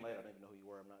if you came in late, I don't even know who you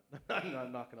were. I'm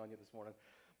not knocking on you this morning.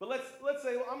 But let's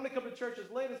say, well, I'm going to come to church as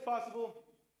late as possible.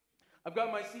 I've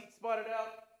got my seat spotted out.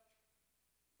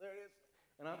 There it is.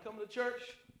 And I'm coming to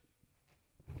church.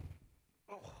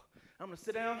 Oh, I'm going to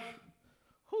sit down.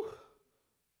 Whew.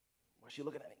 Why's she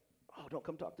looking at me? Oh, don't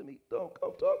come talk to me. Don't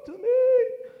come talk to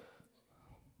me.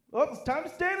 Oh, it's time to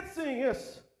stand and sing,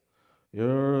 yes.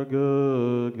 You're a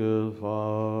good, good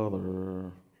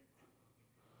Father.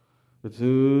 It's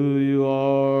who you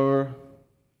are.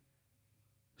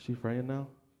 Is she praying now?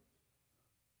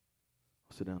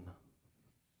 I'll sit down now.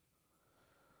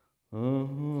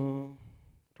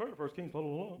 Turn to 1 Kings, follow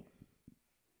along.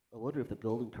 I wonder if the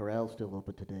Golden Corral's still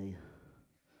open today.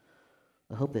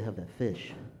 I hope they have that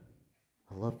fish.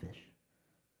 I love fish.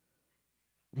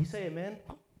 Did he say amen?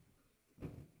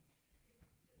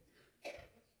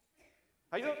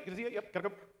 How you doing? Good to see you. Yep, gotta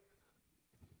go.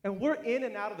 And we're in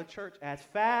and out of the church as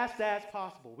fast as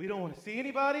possible. We don't want to see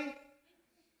anybody.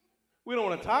 We don't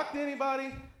want to talk to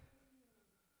anybody.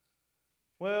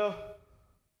 Well,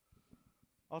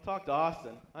 I'll talk to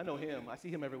Austin. I know him. I see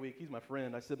him every week. He's my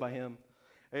friend. I sit by him.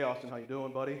 Hey, Austin, how you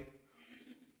doing, buddy?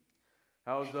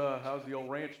 How's the old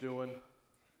ranch doing?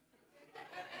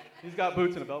 He's got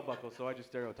boots and a belt buckle, so I just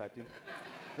stereotyped him.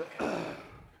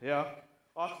 Yeah,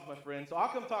 Austin's my friend, so I'll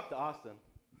come talk to Austin.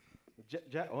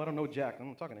 Jack, I don't know Jack.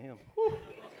 I'm talking to him. Whew.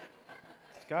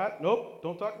 Scott, nope,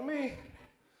 don't talk to me.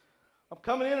 I'm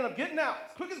coming in and I'm getting out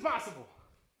as quick as possible.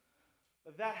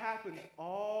 But that happens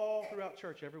all throughout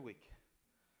church every week.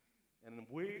 And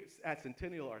we at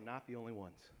Centennial are not the only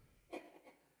ones.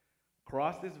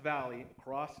 Across this valley,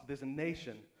 across this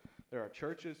nation, there are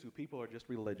churches who people are just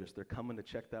religious. They're coming to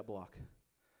check that block.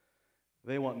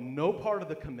 They want no part of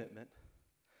the commitment.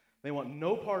 They want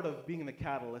no part of being the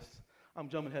catalyst. I'm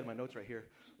jumping ahead of my notes right here.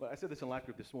 But I said this in Life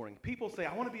Group this morning. People say,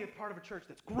 I want to be a part of a church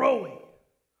that's growing.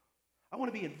 I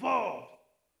want to be involved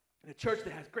in a church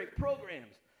that has great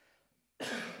programs,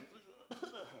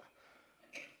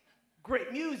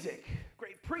 great music,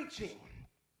 great preaching.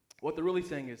 What they're really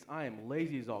saying is, I am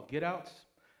lazy as all get-outs.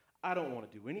 I don't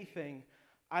want to do anything.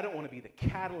 I don't want to be the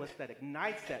catalyst that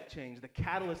ignites that change, the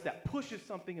catalyst that pushes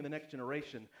something in the next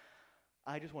generation.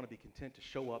 I just want to be content to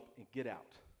show up and get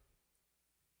out.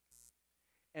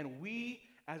 And we,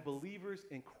 as believers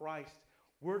in Christ,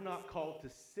 we're not called to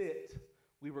sit.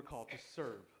 We were called to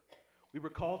serve. We were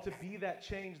called to be that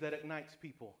change that ignites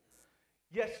people.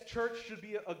 Yes, church should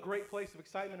be a great place of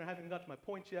excitement. I haven't got to my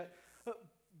point yet.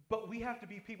 But we have to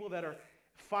be people that are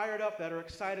fired up, that are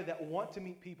excited, that want to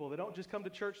meet people. They don't just come to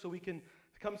church so we can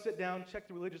come sit down, check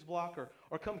the religious block,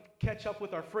 or come catch up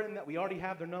with our friend that we already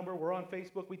have their number. We're on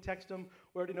Facebook. We text them.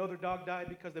 We already know their dog died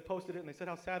because they posted it and they said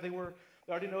how sad they were.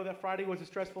 They already know that Friday was a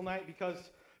stressful night because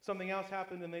something else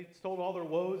happened and they told all their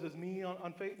woes as me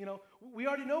on Facebook. You know, we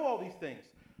already know all these things.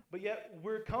 But yet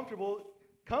we're comfortable.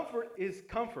 Comfort is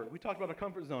comfort. We talked about a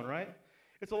comfort zone, right?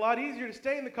 It's a lot easier to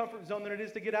stay in the comfort zone than it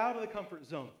is to get out of the comfort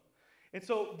zone. And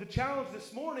so the challenge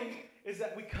this morning is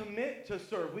that we commit to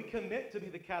serve. We commit to be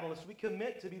the catalyst. We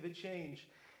commit to be the change.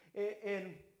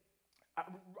 And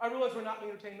I realize we're not in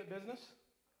the entertainment business.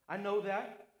 I know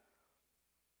that.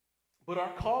 But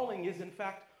our calling is, in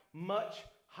fact, much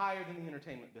higher than the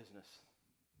entertainment business.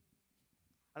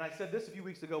 And I said this a few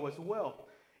weeks ago as well.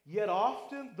 Yet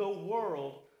often the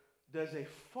world does a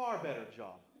far better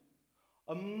job,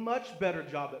 a much better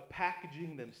job at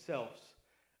packaging themselves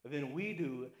than we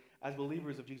do as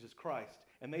believers of Jesus Christ,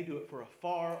 and they do it for a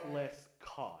far less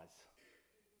cause.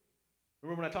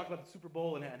 Remember when I talked about the Super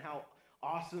Bowl and how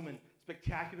awesome and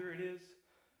spectacular it is?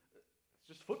 It's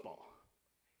just football.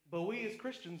 But we as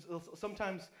Christians,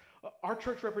 sometimes our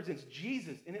church represents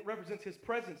Jesus, and it represents his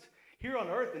presence here on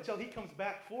earth until he comes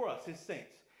back for us, his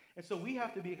saints. And so we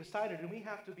have to be excited, and we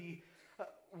have to be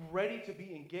ready to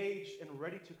be engaged and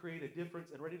ready to create a difference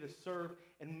and ready to serve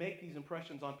and make these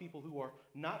impressions on people who are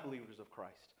not believers of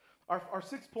Christ. Our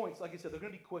 6 points, like I said, they're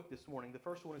going to be quick this morning. The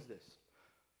first one is this.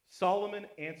 Solomon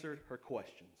answered her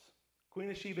questions. Queen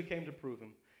of Sheba came to prove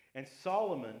him, and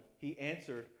Solomon, he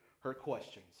answered her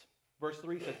questions. Verse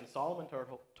 3 says, and Solomon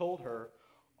told her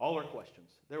all her questions.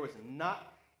 There was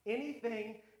not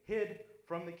anything hid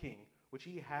from the king which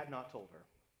he had not told her.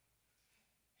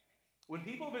 When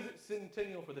people visit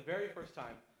Centennial for the very first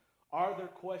time, are their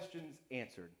questions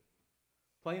answered?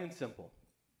 Plain and simple.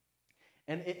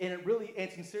 And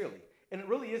sincerely. And it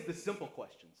really is the simple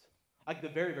questions. Like the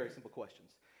very, very simple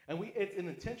questions. And it's an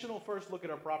intentional first look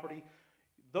at our property.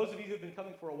 Those of you who have been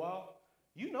coming for a while,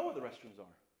 you know where the restrooms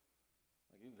are.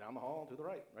 Like down the hall to the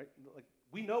right? Like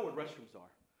we know where restrooms are.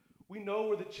 We know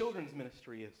where the children's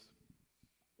ministry is.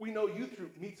 We know youth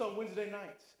group meets on Wednesday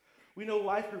nights. We know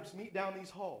life groups meet down these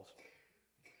halls.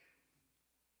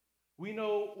 We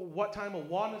know what time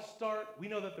Awanas start. We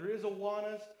know that there is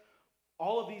Awanas.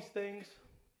 All of these things.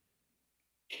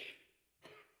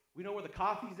 We know where the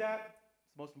coffee's at.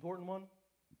 It's the most important one.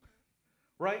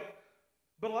 Right?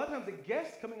 But a lot of times the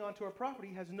guest coming onto our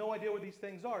property has no idea where these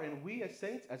things are. And we as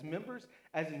saints, as members,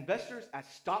 as investors, as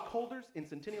stockholders in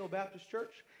Centennial Baptist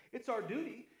Church, it's our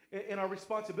duty and our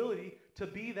responsibility to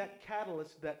be that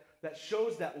catalyst that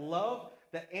shows that love,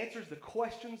 that answers the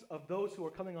questions of those who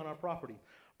are coming on our property.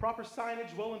 Proper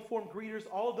signage, well-informed greeters,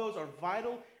 all of those are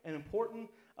vital and important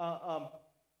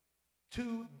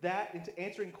to that, into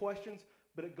answering questions,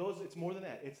 but it's more than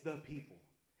that. It's the people.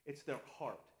 It's their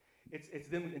heart. It's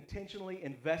them intentionally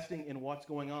investing in what's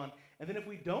going on. And then if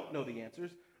we don't know the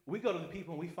answers, we go to the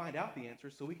people and we find out the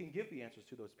answers so we can give the answers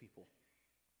to those people.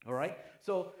 All right?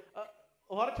 So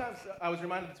a lot of times, I was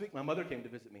reminded this week, my mother came to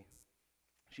visit me.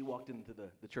 She walked into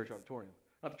the church auditorium.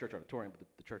 Not the church auditorium, but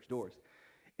the church doors.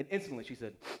 And instantly she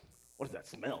said, what is that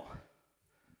smell?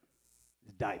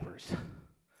 It's diapers.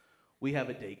 We have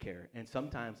a daycare, and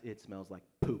sometimes it smells like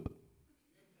poop.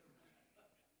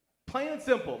 Plain and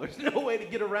simple. There's no way to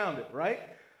get around it, right?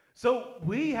 So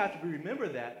we have to remember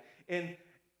that and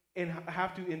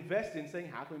have to invest in saying,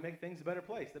 how can we make things a better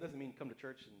place? That doesn't mean come to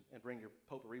church and bring your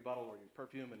potpourri bottle or your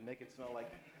perfume and make it smell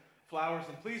like flowers.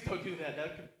 And please don't do that.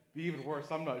 That could be even worse.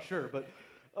 I'm not sure. But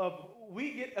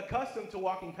we get accustomed to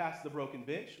walking past the broken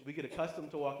bench. We get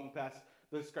accustomed to walking past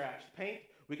the scratched paint.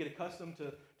 We get accustomed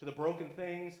to the broken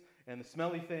things and the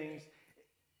smelly things,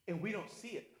 and we don't see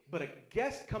it. But a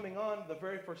guest coming on the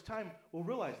very first time will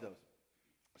realize those.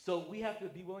 So we have to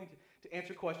be willing to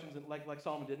answer questions, and like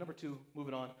Solomon did. Number 2,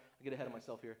 moving on. I get ahead of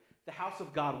myself here. The house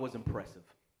of God was impressive.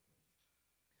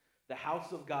 The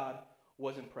house of God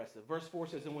was impressive. Verse 4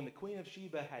 says, and when the queen of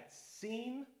Sheba had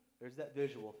seen, there's that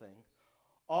visual thing,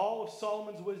 all of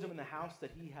Solomon's wisdom in the house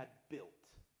that he had built.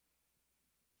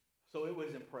 So it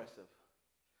was impressive.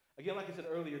 Again, like I said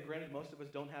earlier, granted, most of us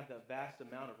don't have that vast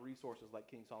amount of resources like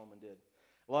King Solomon did.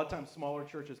 A lot of times smaller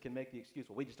churches can make the excuse,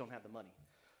 well, we just don't have the money.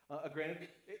 Granted,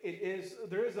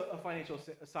 there is a financial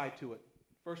side to it.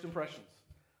 First impressions.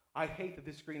 I hate that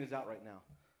this screen is out right now.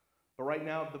 But right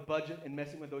now, the budget and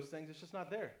messing with those things, it's just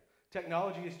not there.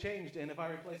 Technology has changed, and if I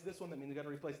replace this one, that means I've got to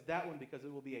replace that one because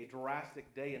it will be a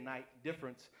drastic day and night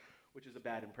difference, which is a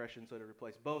bad impression. So to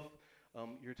replace both,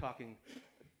 you're talking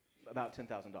about $10,000.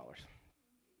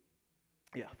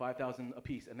 Yeah, 5,000 a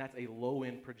piece, and that's a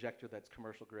low-end projector that's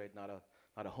commercial grade, not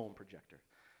a home projector.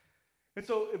 And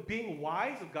so, being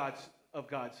wise of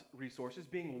God's resources,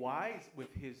 being wise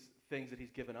with His things that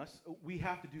He's given us, we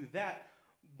have to do that.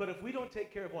 But if we don't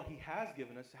take care of what He has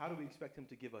given us, how do we expect Him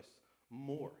to give us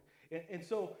more? And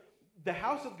so, the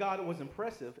house of God was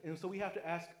impressive, and so we have to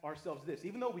ask ourselves this: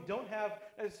 even though we don't have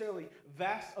necessarily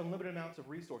vast, unlimited amounts of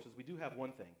resources, we do have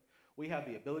one thing: we have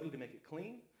the ability to make it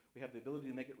clean. We have the ability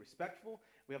to make it respectful.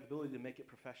 We have the ability to make it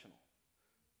professional.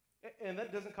 And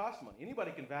that doesn't cost money.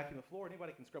 Anybody can vacuum the floor.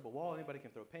 Anybody can scrub a wall. Anybody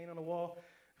can throw paint on a wall.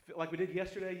 Like we did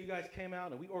yesterday, you guys came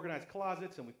out and we organized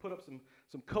closets and we put up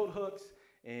some coat hooks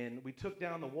and we took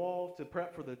down the wall to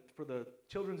prep for the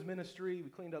children's ministry. We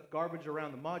cleaned up garbage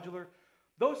around the modular.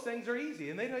 Those things are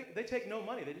easy and they take no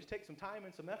money. They just take some time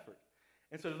and some effort.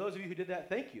 And so to those of you who did that,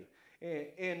 thank you.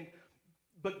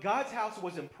 But God's house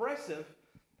was impressive.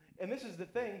 And this is the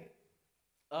thing,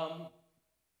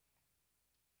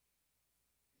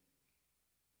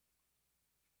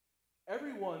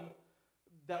 everyone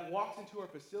that walks into our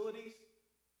facilities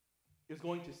is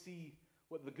going to see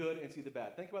what the good and see the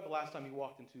bad. Think about the last time you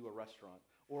walked into a restaurant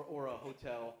or a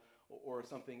hotel or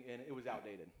something and it was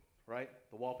outdated, right?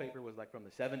 The wallpaper was like from the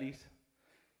 70s.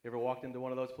 You ever walked into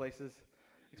one of those places?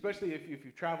 Especially if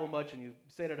you travel much and you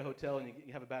stayed at a hotel and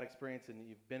you have a bad experience and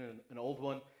you've been in an old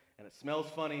one. And it smells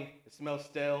funny, it smells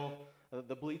stale,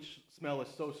 the bleach smell is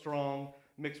so strong,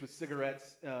 mixed with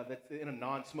cigarettes that's in a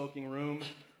non-smoking room.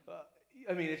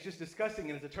 I mean, it's just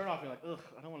disgusting, and it's a turnoff. You're like, ugh,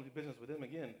 I don't want to do business with him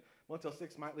again. Motel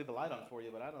 6 might leave the light on for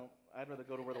you, but I'd rather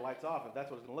go to where the light's off if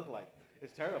that's what it's going to look like.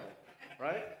 It's terrible,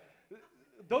 right?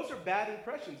 Those are bad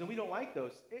impressions, and we don't like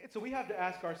those. So we have to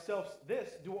ask ourselves this: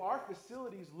 do our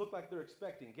facilities look like they're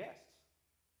expecting guests?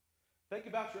 Think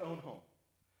about your own home.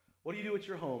 What do you do at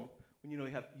your home when you know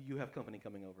you have company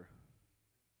coming over?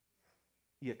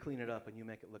 You clean it up and you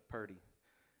make it look pretty.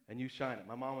 And you shine it.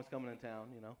 My mom was coming in town,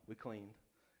 we cleaned.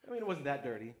 I mean, it wasn't that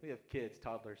dirty. We have kids,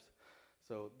 toddlers,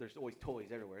 so there's always toys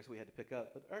everywhere, so we had to pick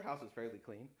up. But our house was fairly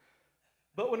clean.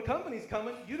 But when company's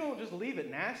coming, you don't just leave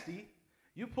it nasty.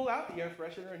 You pull out the air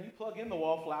freshener and you plug in the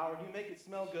wallflower and you make it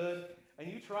smell good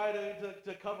and you try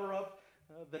to cover up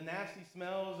the nasty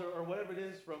smells or whatever it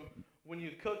is from when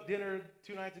you cooked dinner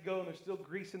 2 nights ago and there's still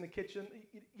grease in the kitchen.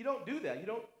 You don't do that.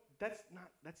 That's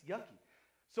yucky.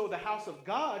 So the house of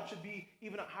God should be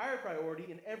even a higher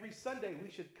priority, and every Sunday we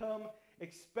should come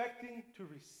expecting to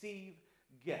receive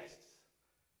guests.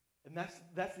 And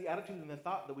that's the attitude and the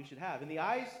thought that we should have. In the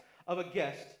eyes of a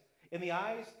guest, in the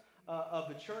eyes of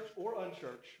the church or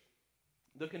unchurched,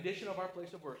 the condition of our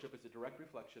place of worship is a direct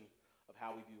reflection of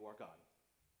how we view our God.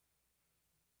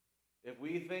 If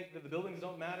we think that the buildings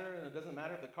don't matter, and it doesn't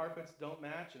matter if the carpets don't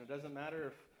match, and it doesn't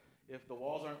matter if the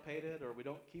walls aren't painted or we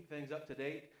don't keep things up to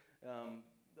date,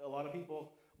 a lot of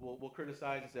people will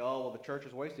criticize and say, oh, well, the church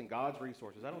is wasting God's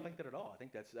resources. I don't think that at all. I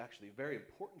think that's actually a very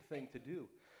important thing to do.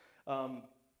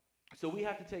 So we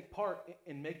have to take part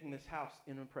in making this house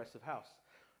an impressive house.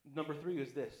 Number 3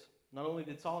 is this. Not only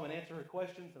did Solomon answer her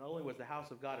questions, and not only was the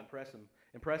house of God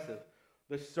impressive,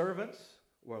 the servants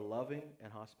were loving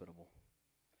and hospitable.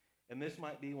 And this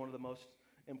might be one of the most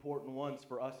important ones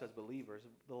for us as believers.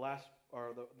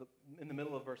 In the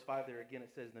middle of verse 5 there again,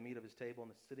 it says, the meat of his table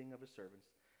and the sitting of his servants,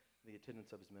 the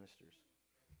attendance of his ministers.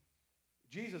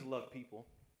 Jesus loved people.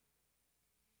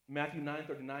 Matthew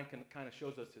 9:39 kind of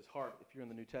shows us his heart. If you're in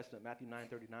the New Testament, Matthew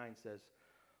 9:39 says,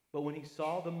 but when he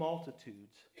saw the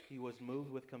multitudes, he was moved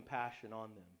with compassion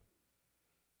on them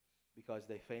because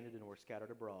they fainted and were scattered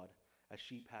abroad as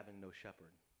sheep having no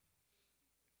shepherd.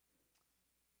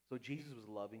 So Jesus was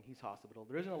loving. He's hospitable.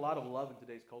 There isn't a lot of love in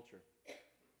today's culture.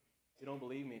 If you don't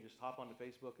believe me, just hop onto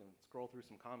Facebook and scroll through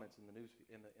some comments in the news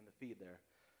in the feed there.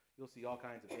 You'll see all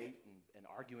kinds of hate and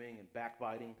arguing and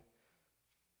backbiting.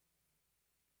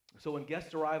 So when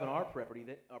guests arrive on our property,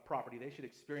 they should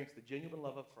experience the genuine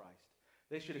love of Christ.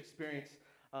 They should experience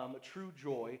true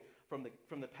joy from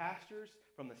the pastors,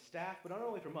 from the staff, but not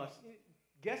only from us.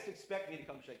 Guests expect me to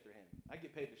come shake their hand. I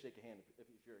get paid to shake a hand if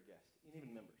you're a guest, and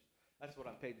even members. That's what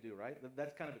I'm paid to do, right?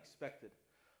 That's kind of expected.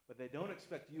 But they don't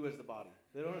expect you as the body.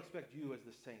 They don't expect you as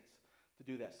the saints to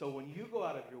do that. So when you go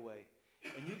out of your way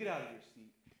and you get out of your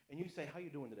seat and you say, how you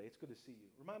doing today? It's good to see you.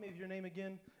 Remind me of your name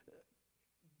again.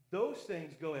 Those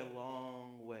things go a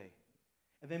long way.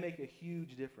 And they make a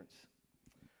huge difference.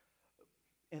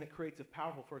 And it creates a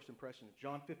powerful first impression.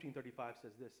 John 15:35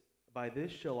 says this, by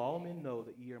this shall all men know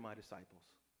that ye are my disciples,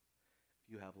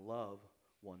 if you have love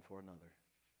one for another.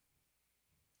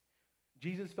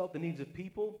 Jesus felt the needs of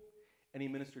people, and he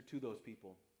ministered to those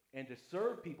people. And to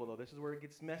serve people, though, this is where it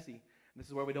gets messy, and this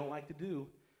is where we don't like to do.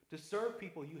 To serve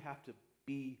people, you have to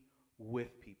be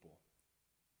with people.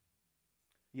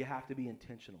 You have to be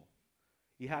intentional.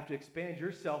 You have to expand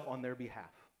yourself on their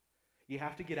behalf. You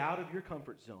have to get out of your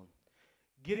comfort zone.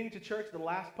 Getting to church the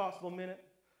last possible minute,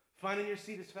 finding your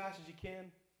seat as fast as you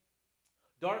can,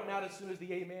 darting out as soon as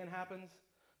the amen happens,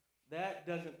 that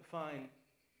doesn't define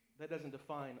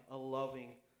a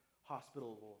loving,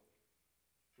 hospitable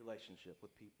relationship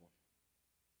with people.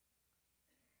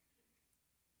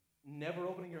 Never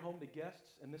opening your home to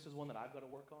guests, and this is one that I've got to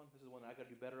work on. This is one that I've got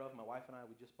to do better of. My wife and I,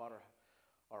 we just bought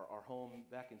our home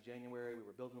back in January. We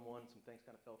were building one. Some things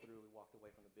kind of fell through. We walked away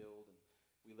from the build, and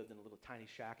we lived in a little tiny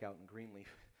shack out in Greenleaf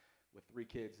with 3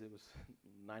 kids. It was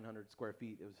 900 square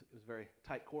feet. It was very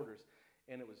tight quarters,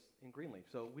 and it was in Greenleaf.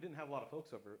 So we didn't have a lot of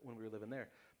folks over when we were living there.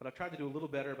 But I tried to do a little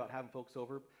better about having folks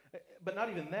over. But not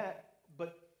even that,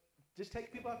 but just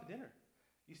take people out to dinner.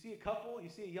 You see a couple, you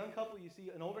see a young couple, you see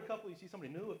an older couple, you see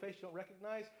somebody new, a face you don't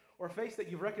recognize, or a face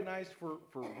that you've recognized for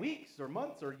weeks or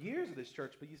months or years of this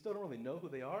church, but you still don't really know who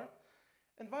they are.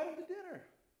 Invite them to dinner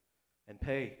and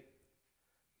pay.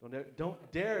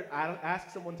 Don't dare ask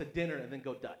someone to dinner and then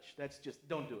go Dutch.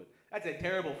 Don't do it. That's a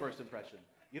terrible first impression.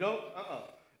 You know,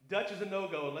 Dutch is a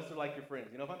no-go unless they're like your friends.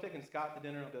 You know, if I'm taking Scott to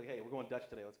dinner, I'll be like, hey, we're going Dutch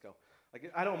today, let's go.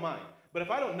 Like, I don't mind. But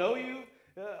if I don't know you,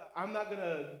 I'm not going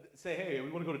to say, hey, we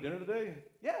want to go to dinner today?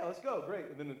 Yeah, let's go, great.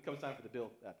 And then it comes time for the bill.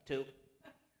 2.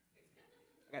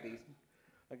 I got these.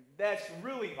 Like, that's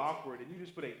really awkward, and you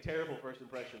just put a terrible first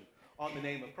impression on the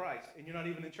name of Christ, and you're not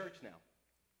even in church now.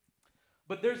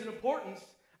 But there's an importance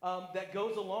that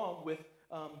goes along with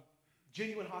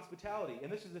genuine hospitality.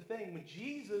 And this is the thing. When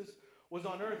Jesus was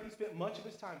on earth, he spent much of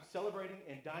his time celebrating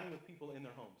and dining with people in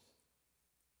their homes.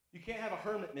 You can't have a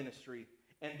hermit ministry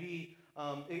and be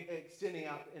extending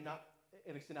out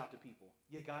and extend out to people.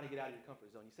 You got to get out of your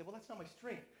comfort zone. You say, well, that's not my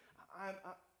strength.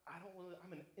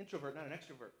 I'm an introvert, not an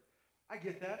extrovert. I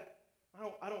get that.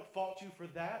 I don't fault you for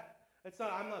that.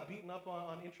 I'm not beating up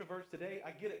on introverts today.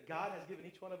 I get it. God has given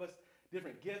each one of us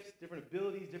different gifts, different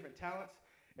abilities, different talents.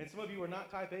 And some of you are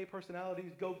not type A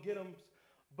personalities. Go get them.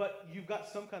 But you've got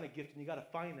some kind of gift, and you got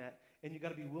to find that, and you got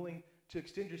to be willing to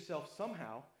extend yourself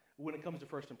somehow when it comes to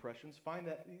first impressions. Find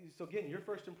that. So again, your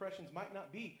first impressions might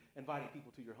not be inviting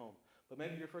people to your home, but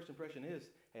maybe your first impression is,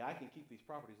 hey, I can keep these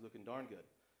properties looking darn good.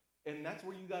 And that's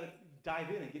where you got to dive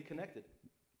in and get connected.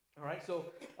 All right, so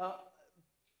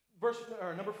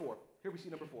number 4. Here we see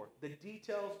number 4. The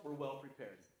details were well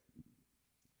prepared.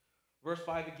 Verse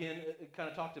 5 again, it kind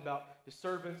of talked about his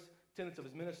servants, tenants of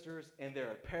his ministers, and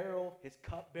their apparel, his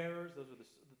cupbearers. Those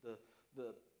are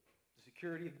the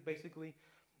security, basically.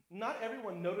 Not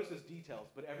everyone notices details,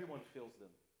 but everyone feels them.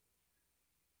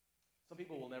 Some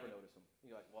people will never notice them.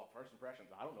 You're like, well, first impressions,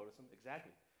 I don't notice them.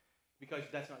 Exactly. Because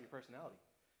that's not your personality.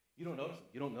 You don't notice them.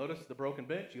 You don't notice the broken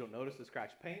bench. You don't notice the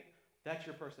scratched paint. That's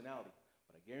your personality.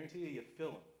 But I guarantee you feel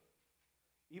them.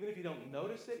 Even if you don't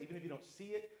notice it, even if you don't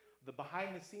see it, the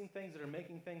behind-the-scene things that are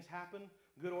making things happen,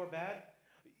 good or bad,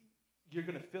 you're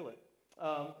going to feel it.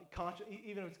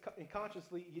 Even if it's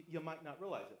unconsciously, you might not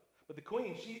realize it. But the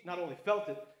queen, she not only felt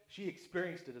it, she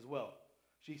experienced it as well.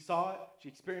 She saw it, she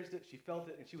experienced it, she felt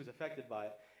it, and she was affected by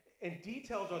it. And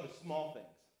details are the small things.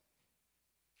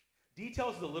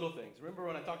 Details are the little things. Remember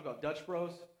when I talked about Dutch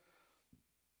Bros?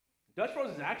 Dutch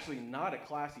Bros is actually not a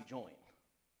classy joint.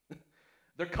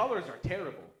 Their colors are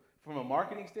terrible. From a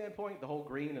marketing standpoint, the whole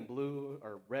green and blue,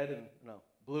 or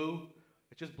blue.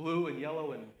 It's just blue and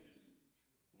yellow and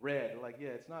red. Like, yeah,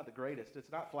 it's not the greatest.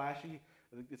 It's not flashy.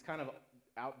 It's kind of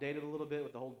outdated a little bit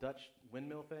with the whole Dutch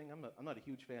windmill thing. I'm not a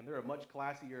huge fan. There are much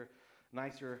classier,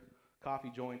 nicer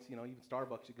coffee joints. You know, even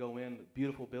Starbucks, you go in,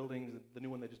 beautiful buildings. The new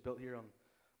one they just built here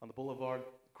on the boulevard.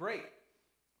 Great.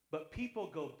 But people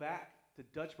go back to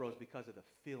Dutch Bros because of the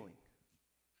feeling,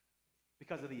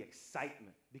 because of the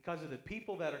excitement, because of the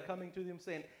people that are coming to them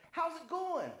saying, how's it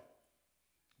going?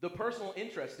 The personal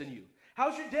interest in you.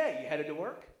 How's your day? You headed to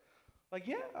work? Like,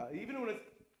 yeah. Even when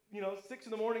it's 6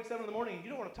 in the morning, 7 in the morning, you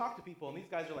don't want to talk to people, and these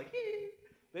guys are like, hee.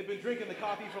 They've been drinking the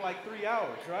coffee for like 3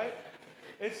 hours, right?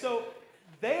 And so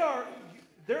their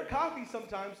coffee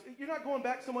sometimes, you're not going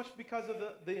back so much because of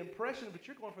the impression, but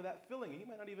you're going for that feeling, and you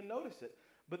might not even notice it.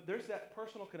 But there's that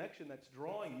personal connection that's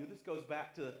drawing you. This goes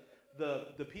back to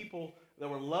the people that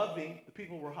were loving, the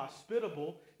people who were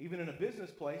hospitable, even in a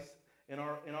business place, in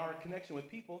our connection with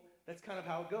people. That's kind of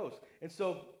how it goes. And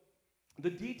so the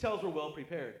details were well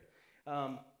prepared.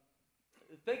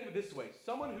 Think of it this way.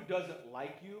 Someone who doesn't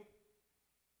like you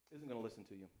isn't going to listen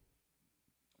to you.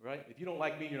 Right? If you don't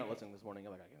like me, you're not listening this morning.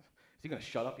 You're like, I guess, is he going to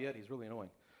shut up yet? He's really annoying.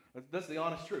 That's the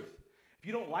honest truth. If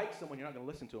you don't like someone, you're not going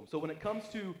to listen to them. So when it comes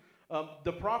to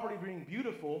the property being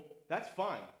beautiful, that's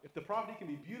fine. If the property can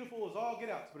be beautiful as all get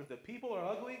outs, but if the people are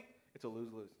ugly, it's a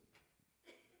lose-lose.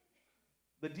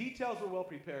 The details were well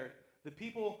prepared. The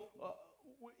people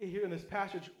here in this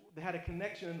passage, they had a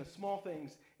connection in the small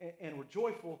things and were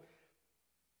joyful.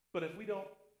 But if we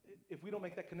don't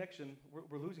make that connection,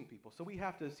 we're losing people. So we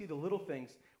have to see the little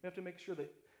things. We have to make sure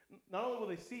that not only will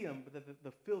they see them, but that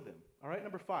they'll feel them. All right,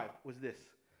 number 5 was this.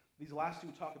 These last two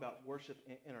talk about worship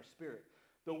in our spirit.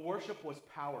 The worship was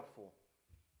powerful.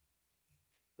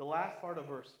 The last part of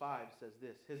verse 5 says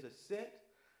this, his ascent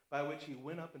by which he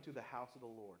went up into the house of the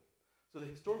Lord. So the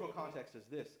historical context is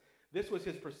this. This was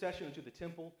his procession into the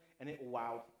temple, and it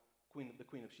wowed the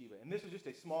Queen of Sheba. And this was just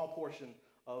a small portion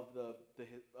of the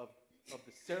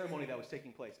ceremony that was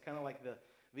taking place, kind of like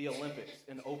the Olympics,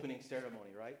 an opening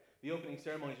ceremony, right? The opening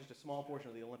ceremony is just a small portion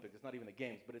of the Olympics. It's not even the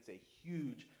games, but it's a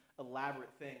huge, elaborate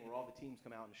thing where all the teams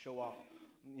come out and show off,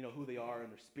 who they are and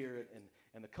their spirit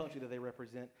and the country that they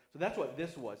represent. So that's what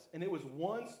this was. And it was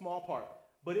one small part,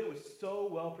 but it was so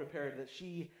well prepared that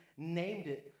she named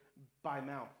it by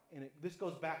mouth. And this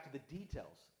goes back to the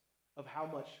details of how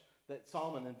much that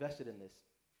Solomon invested in this.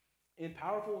 In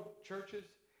powerful churches,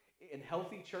 in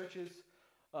healthy churches,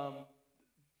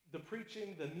 the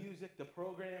preaching, the music, the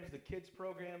programs, the kids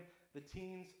program, the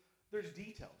teens, there's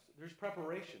details. There's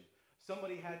preparation.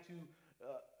 Somebody had to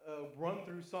run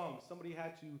through songs. Somebody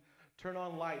had to turn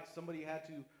on lights. Somebody had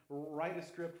to write a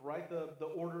script, write the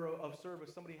order of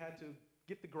service. Somebody had to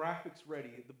get the graphics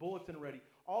ready, the bulletin ready.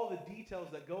 All the details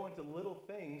that go into little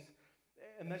things,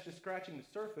 and that's just scratching the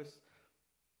surface,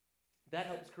 that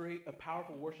helps create a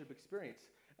powerful worship experience.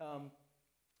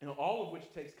 All of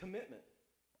which takes commitment.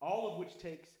 All of which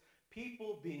takes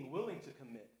people being willing to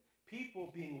commit.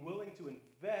 People being willing to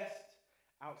invest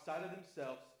outside of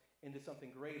themselves into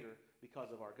something greater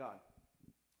because of our God.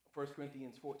 1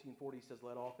 Corinthians 14:40 says,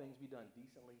 let all things be done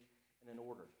decently and in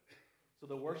order. So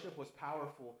the worship was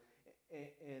powerful.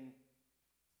 And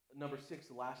number 6,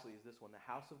 lastly, is this one.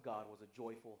 The house of God was a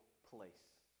joyful place.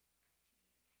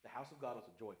 The house of God was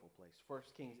a joyful place. 1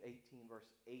 Kings 18, verse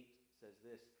 8 says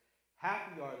this,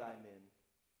 happy are thy men,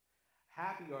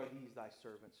 happy are these thy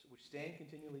servants, which stand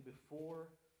continually before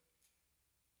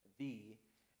thee,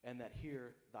 and that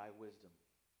hear thy wisdom.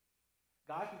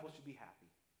 God's people should be happy.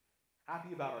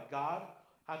 Happy about our God,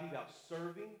 happy about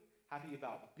serving, happy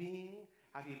about being,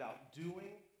 happy about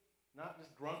doing, not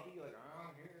just grumpy, like,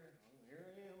 I'm here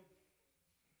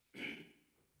I am.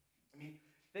 I mean,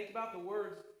 think about the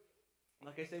words,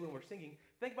 like I say when we're singing,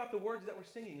 think about the words that we're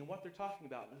singing and what they're talking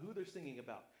about and who they're singing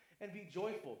about, and be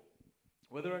joyful.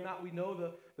 Whether or not we know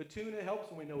the tune, it helps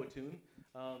when we know a tune.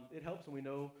 It helps when we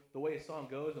know the way a song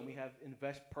goes and we have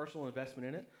personal investment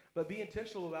in it. But be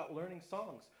intentional about learning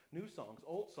songs, new songs,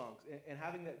 old songs, and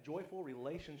having that joyful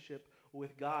relationship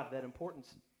with God, that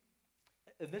importance.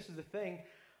 And this is the thing.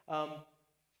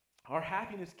 Our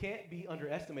happiness can't be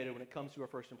underestimated when it comes to our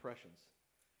first impressions.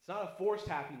 It's not a forced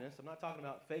happiness. I'm not talking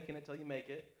about faking it till you make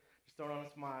it, just throwing on a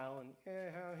smile and,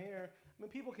 how here. I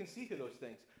mean, people can see through those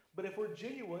things. But if we're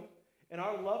genuine and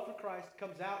our love for Christ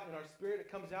comes out in our spirit,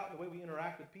 it comes out in the way we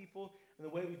interact with people and the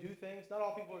way we do things. Not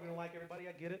all people are going to like everybody.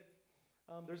 I get it.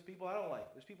 There's people I don't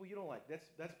like. There's people you don't like.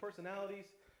 That's personalities.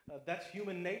 That's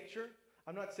human nature.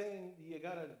 I'm not saying you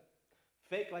got to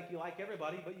fake like you like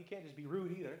everybody, but you can't just be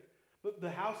rude either. But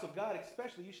the house of God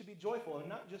especially, you should be joyful, and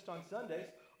not just on Sundays,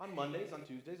 on Mondays, on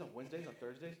Tuesdays, on Wednesdays, on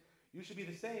Thursdays. You should be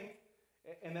the same,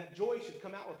 and that joy should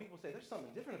come out where people say, there's something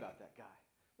different about that guy.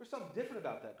 There's something different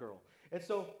about that girl. And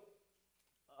so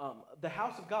the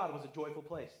house of God was a joyful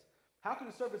place. How could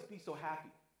the servants be so happy?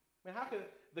 I mean, how could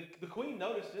the queen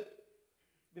noticed it?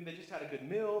 I mean, they just had a good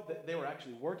meal. They were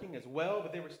actually working as well,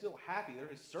 but they were still happy. They're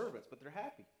his servants, but they're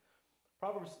happy.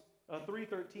 Proverbs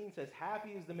 3:13 says,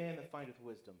 happy is the man that findeth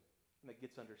wisdom and that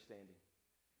gets understanding.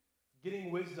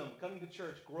 Getting wisdom, coming to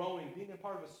church, growing, being a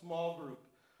part of a small group,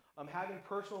 having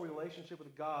personal relationship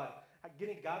with God,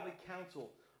 getting godly counsel,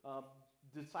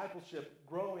 discipleship,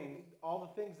 growing, all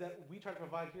the things that we try to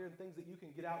provide here and things that you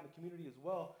can get out in the community as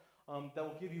well that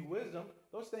will give you wisdom.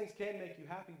 Those things can make you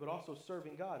happy, but also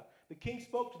serving God. The king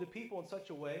spoke to the people in such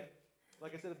a way,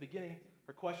 like I said at the beginning,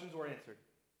 her questions were answered.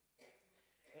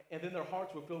 And then their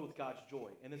hearts were filled with God's joy,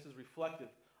 and this is reflective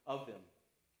of them.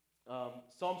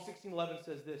 Psalm 16:11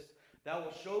 says this, thou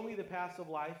wilt show me the paths of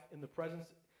life,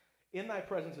 in thy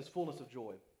presence is fullness of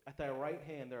joy. At thy right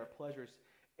hand there are pleasures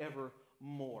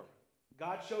evermore.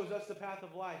 God shows us the path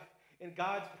of life. In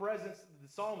God's presence, the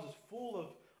Psalms is full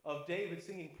of David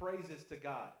singing praises to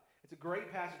God. It's a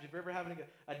great passage. If you're ever having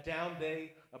a down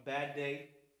day, a bad day,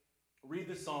 read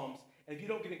the Psalms. And if you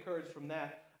don't get encouraged from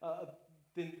that,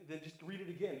 then just read it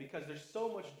again, because there's so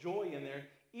much joy in there,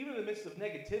 even in the midst of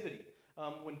negativity.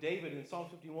 When David in Psalm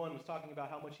 51 was talking about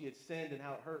how much he had sinned and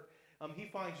how it hurt, he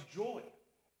finds joy.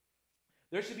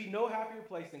 There should be no happier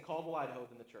place in Caldwell, Idaho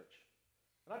than the church.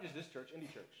 Not just this church, any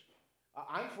church.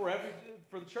 I'm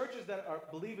for the churches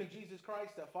that believe in Jesus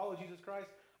Christ, that follow Jesus Christ,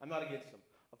 I'm not against them.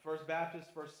 First Baptist,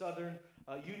 First Southern,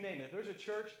 you name it. If there's a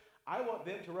church, I want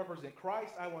them to represent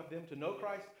Christ. I want them to know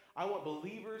Christ. I want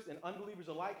believers and unbelievers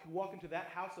alike who walk into that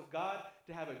house of God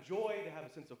to have a joy, to have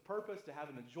a sense of purpose, to have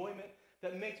an enjoyment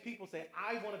that makes people say,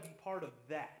 I want to be part of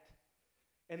that.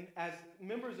 And as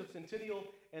members of Centennial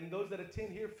and those that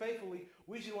attend here faithfully,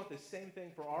 we should want the same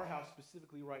thing for our house,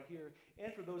 specifically right here,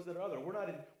 and for those that are other. We're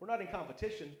not in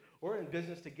competition. We're in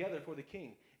business together for the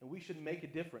King, and we should make a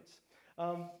difference.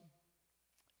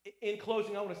 In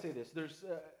closing, I want to say this. There's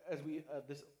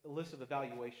this list of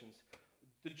evaluations.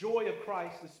 The joy of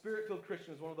Christ, the Spirit-filled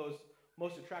Christian, is one of those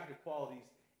most attractive qualities.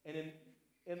 And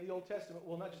in the Old Testament,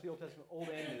 well, not just the Old Testament, Old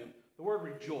and New, the word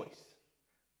rejoice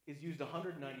is used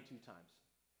 192 times.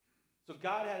 So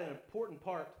God had an important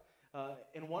part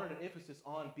and wanted an emphasis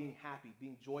on being happy,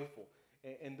 being joyful.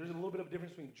 And there's a little bit of a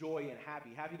difference between joy and happy.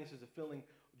 Happiness is a feeling.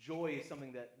 Joy is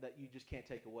something that you just can't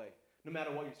take away, no matter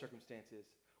what your circumstance is.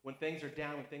 When things are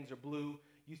down, when things are blue,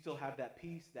 you still have that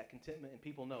peace, that contentment, and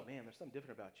people know, man, there's something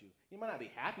different about you. You might not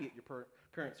be happy at your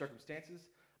current circumstances,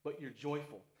 but you're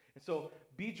joyful. And so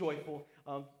be joyful.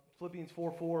 Philippians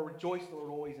 4:4, rejoice the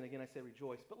Lord always, and again I say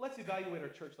rejoice. But let's evaluate our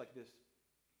church like this.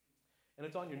 And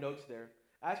it's on your notes there.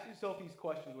 Ask yourself these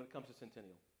questions when it comes to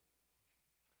Centennial.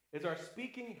 Is our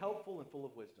speaking helpful and full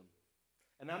of wisdom?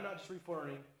 And I'm not just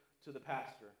referring to the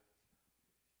pastor.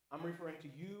 I'm referring to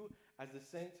you as the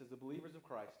saints, as the believers of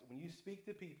Christ. When you speak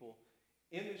to people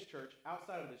in this church,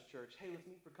 outside of this church, hey, let's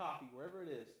meet for coffee, wherever it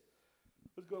is.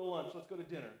 Let's go to lunch, let's go to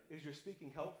dinner. Is your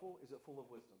speaking helpful? Is it full of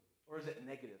wisdom? Or is it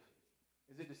negative?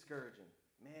 Is it discouraging?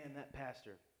 Man, that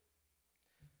pastor.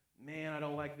 Man, I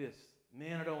don't like this.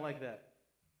 Man, I don't like that.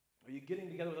 Are you getting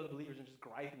together with other believers and just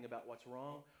griping about what's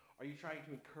wrong? Are you trying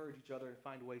to encourage each other and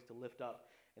find ways to lift up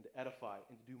and to edify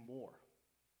and to do more?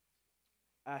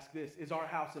 Ask this, is our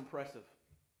house impressive?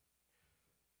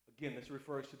 Again, this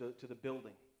refers to the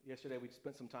building. Yesterday we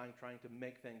spent some time trying to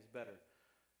make things better.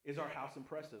 Is our house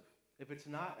impressive? If it's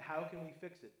not, how can we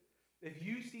fix it? If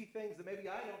you see things that maybe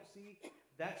I don't see,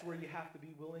 that's where you have to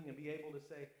be willing and be able to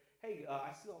say, hey,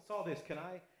 I saw this, can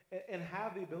I? And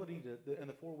have the ability and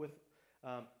the forthwith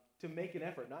to make an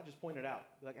effort, not just point it out.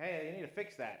 Like, hey, you need to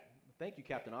fix that. Thank you,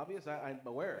 Captain Obvious. I'm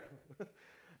aware.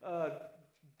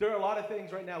 There are a lot of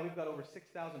things right now. We've got over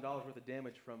 $6,000 worth of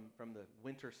damage from the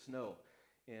winter snow,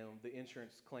 and the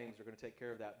insurance claims are going to take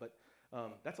care of that. But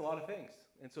that's a lot of things.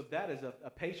 And so that is a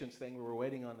patience thing where we're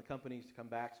waiting on the companies to come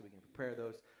back so we can prepare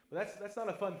those. But that's not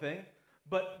a fun thing.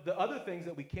 But the other things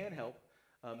that we can help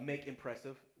make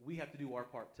impressive, we have to do our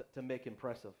part to make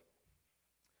impressive.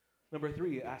 Number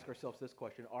 3, ask ourselves this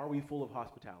question. Are we full of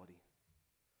hospitality?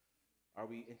 Are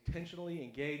we intentionally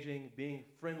engaging, being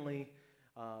friendly,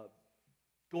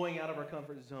 going out of our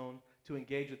comfort zone to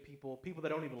engage with people that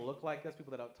don't even look like us,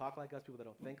 people that don't talk like us, people that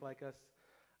don't think like us?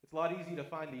 It's a lot easier to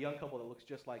find a young couple that looks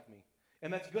just like me.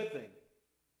 And that's a good thing.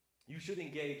 You should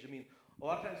engage. I mean, a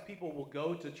lot of times people will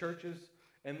go to churches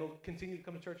and they'll continue to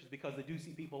come to churches because they do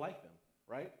see people like them,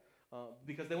 right?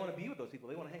 Because they want to be with those people.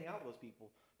 They want to hang out with those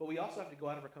people. But we also have to go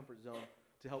out of our comfort zone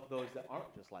to help those that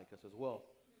aren't just like us as well.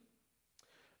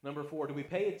 Number 4, do we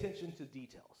pay attention to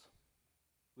details?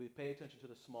 Do we pay attention to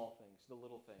the small things, the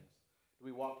little things? Do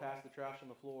we walk past the trash on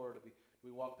the floor? Do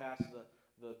we walk past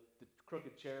the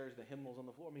crooked chairs, the hymnals on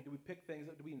the floor? I mean, do we pick things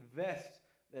up? Do we invest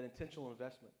that intentional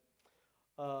investment?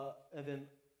 And then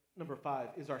number 5,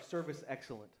 is our service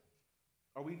excellent?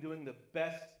 Are we doing the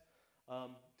best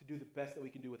to do the best that we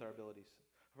can do with our abilities?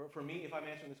 For me, if I'm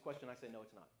answering this question, I say no,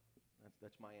 it's not.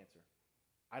 That's my answer.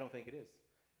 I don't think it is.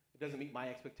 It doesn't meet my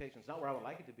expectations. Not where I would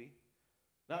like it to be.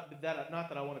 Not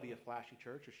that I want to be a flashy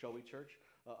church, a showy church,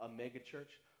 a mega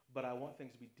church, but I want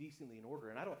things to be decently in order.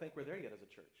 And I don't think we're there yet as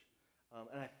a church.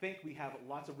 And I think we have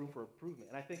lots of room for improvement.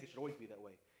 And I think it should always be that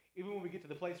way. Even when we get to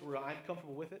the place where I'm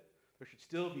comfortable with it, there should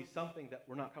still be something that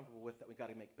we're not comfortable with that we got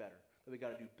to make better, that we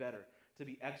got to do better, to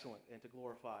be excellent and to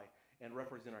glorify and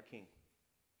represent our King.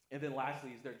 And then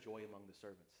lastly, is there joy among the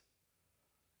servants?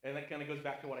 And that kind of goes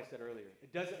back to what I said earlier.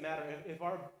 It doesn't matter if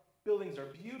our buildings are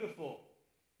beautiful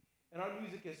and our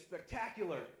music is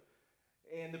spectacular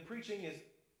and the preaching is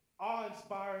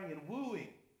awe-inspiring and wooing.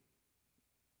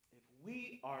 If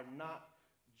we are not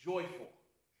joyful,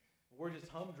 we're just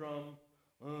humdrum,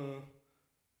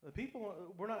 the people,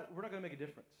 we're not going to make a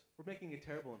difference. We're making a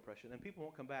terrible impression, and people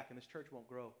won't come back, and this church won't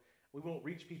grow. We won't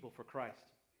reach people for Christ.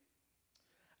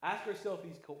 Ask ourselves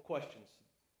these questions.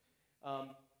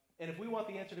 And if we want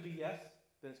the answer to be yes,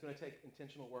 then it's going to take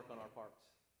intentional work on our parts.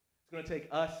 It's going to take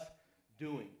us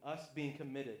doing, us being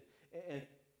committed, and,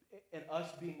 and us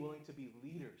being willing to be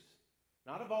leaders.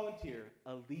 Not a volunteer,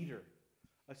 a leader.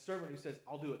 A servant who says,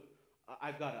 I'll do it.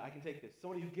 I've got it. I can take this.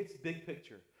 Somebody who gets big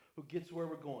picture, who gets where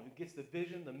we're going, who gets the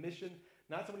vision, the mission.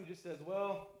 Not somebody who just says,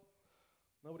 well,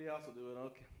 nobody else will do it.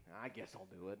 Okay, I guess I'll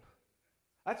do it.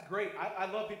 That's great.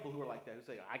 I love people who are like that,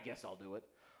 who say, I guess I'll do it.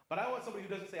 But I want somebody who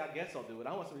doesn't say, I guess I'll do it.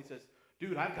 I want somebody who says,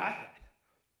 dude, I've got that.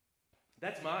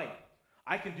 That's mine.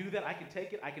 I can do that. I can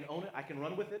take it. I can own it. I can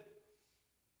run with it.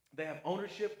 They have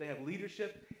ownership. They have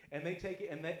leadership. And they take it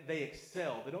and they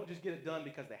excel. They don't just get it done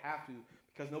because they have to,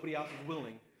 because nobody else is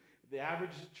willing. The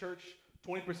average church,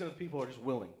 20% of the people are just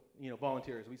willing,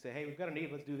 volunteers. We say, hey, we've got a need.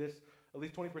 Let's do this. At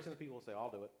least 20% of the people will say,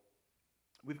 I'll do it.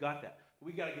 We've got that.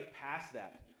 We've got to get past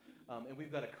that. And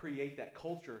we've got to create that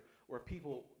culture where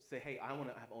people say, hey, I want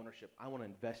to have ownership. I want to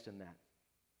invest in that.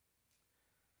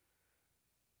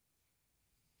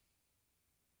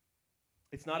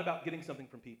 It's not about getting something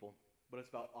from people, but it's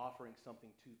about offering something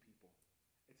to people.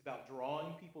 It's about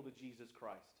drawing people to Jesus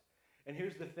Christ. And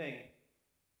here's the thing.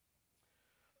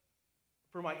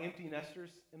 For my empty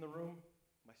nesters in the room,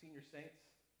 my senior saints,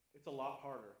 it's a lot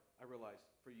harder, I realize,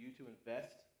 for you to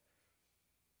invest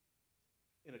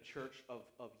in a church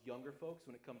of younger folks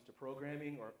when it comes to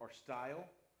programming or style,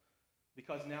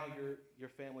 because now your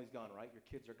family's gone, right? Your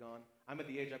kids are gone. I'm at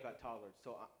the age I've got toddlers,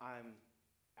 so I'm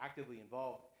actively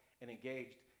involved and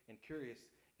engaged and curious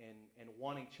and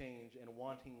wanting change and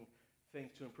wanting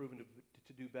things to improve and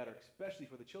to do better, especially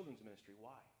for the children's ministry.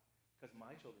 Why? Because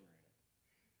my children are in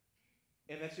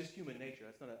it. And that's just human nature.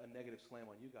 That's not a negative slam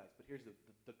on you guys, but here's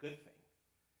the good thing.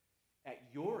 At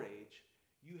your age,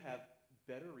 you have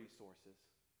better resources,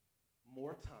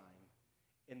 more time,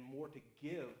 and more to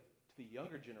give to the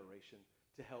younger generation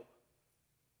to help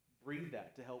breed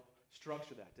that, to help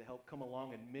structure that, to help come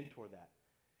along and mentor that.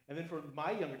 And then for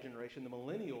my younger generation, the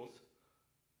millennials,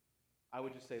 I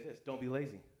would just say this: don't be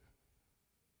lazy.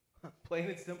 Plain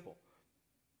and simple.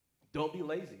 Don't be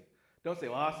lazy. Don't say,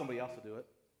 well, somebody else will do it.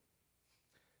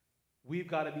 We've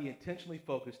got to be intentionally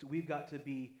focused. We've got to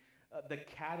be the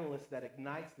catalyst that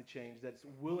ignites the change, that's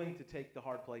willing to take the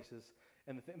hard places.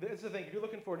 And this is the thing. If you're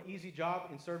looking for an easy job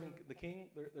in serving the king,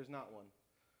 there's not one.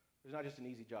 There's not just an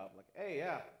easy job. Like, hey,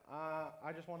 yeah,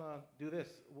 I just want to do this.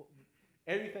 Well,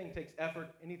 everything takes effort.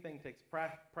 Anything takes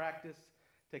practice,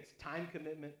 takes time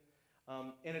commitment.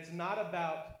 And it's not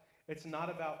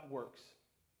about works.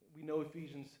 We know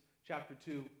Ephesians chapter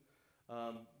 2,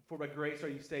 for by grace are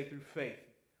you saved through faith.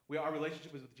 Our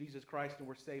relationship is with Jesus Christ, and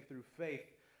we're saved through faith,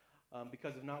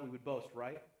 because if not, we would boast,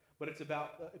 right? But it's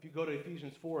about, if you go to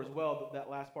Ephesians 4 as well, that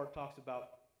last part talks about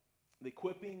the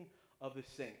equipping of the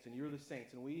saints, and you're the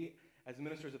saints. And we, as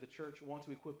ministers of the church, want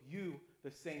to equip you,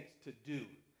 the saints, to do.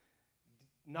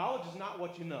 Knowledge is not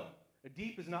what you know.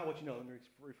 Deep is not what you know. Let me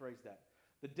rephrase that.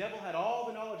 The devil had all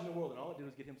the knowledge in the world, and all it did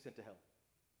was get him sent to hell.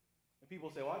 And people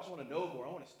say, well, I just want to know more. I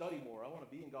want to study more. I want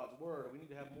to be in God's word. We need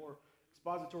to have more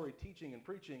expository teaching and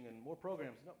preaching and more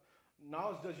programs. No,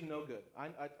 knowledge does you no good.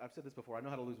 I've said this before. I know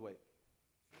how to lose weight.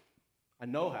 I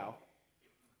know how,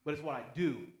 but it's what I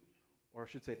do, or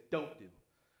I should say don't do,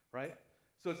 right?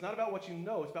 So it's not about what you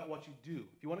know. It's about what you do.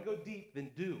 If you want to go deep, then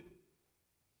do.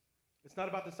 It's not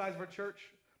about the size of our church.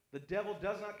 The devil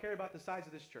does not care about the size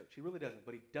of this church. He really doesn't,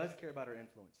 but he does care about our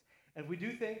influence. And if we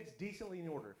do things decently in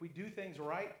order, if we do things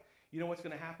right, you know what's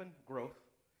going to happen? Growth.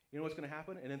 You know what's going to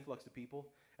happen? An influx of people.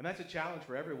 And that's a challenge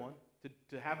for everyone,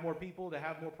 to have more people, to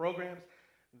have more programs.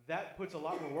 That puts a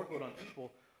lot more workload on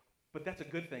people, but that's a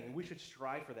good thing, and we should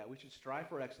strive for that. We should strive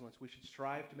for excellence. We should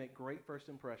strive to make great first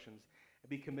impressions and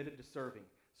be committed to serving.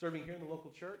 Serving here in the local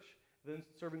church, then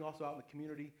serving also out in the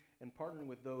community, and partnering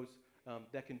with those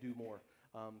that can do more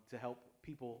to help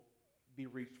people be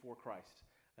reached for Christ.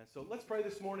 And so let's pray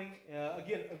this morning.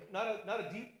 Again, not a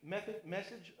deep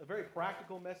message, a very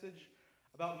practical message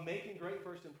about making great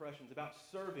first impressions, about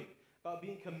serving, about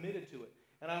being committed to it.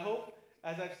 And I hope,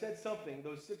 as I've said something,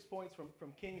 those 6 points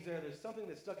from Kings there's something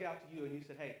that stuck out to you, and you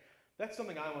said, hey, that's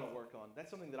something I want to work on. That's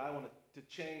something that I want to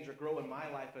change or grow in my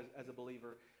life as a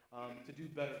believer, to do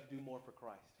better, to do more for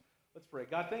Christ. Let's pray.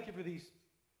 God, thank you for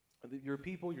your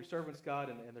people, your servants, God,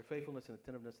 and their faithfulness and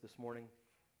attentiveness this morning.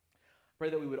 Pray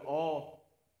that we would all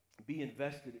be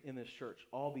invested in this church,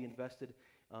 all be invested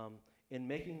in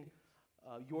making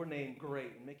your name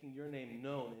great, and making your name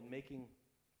known, and making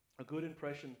a good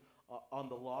impression on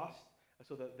the lost,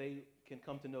 so that they can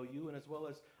come to know you, and as well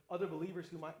as other believers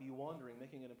who might be wandering,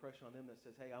 making an impression on them that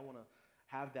says, hey, I want to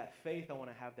have that faith, I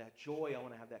want to have that joy, I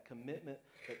want to have that commitment,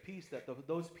 that peace that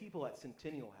those people at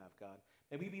Centennial have, God.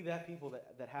 May we be that people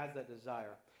that has that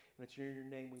desire. And it's in your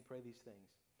name we pray these things.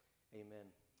 Amen.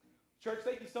 Church,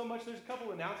 thank you so much. There's a couple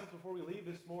of announcements before we leave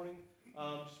this morning.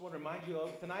 Just want to remind you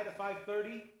of tonight at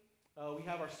 5:30, we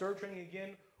have our serve training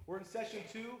again. We're in session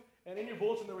 2, and in your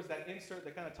bulletin there was that insert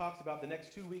that kind of talks about the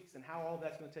next 2 weeks and how all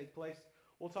that's going to take place.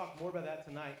 We'll talk more about that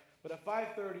tonight. But at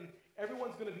 5:30,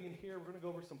 everyone's going to be in here. We're going to go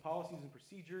over some policies and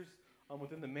procedures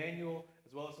within the manual,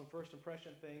 as well as some first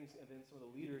impression things, and then some of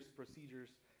the leaders' procedures.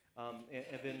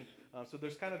 So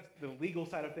there's kind of the legal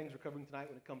side of things we're covering tonight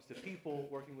when it comes to people,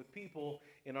 working with people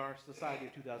in our society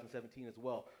of 2017 as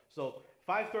well. So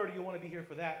 5:30, you'll want to be here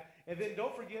for that. And then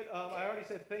don't forget, I already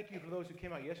said thank you for those who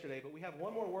came out yesterday, but we have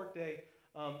one more work day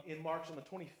in March on the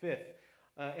 25th.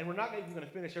 And we're not even going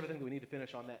to finish everything that we need to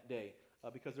finish on that day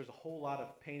because there's a whole lot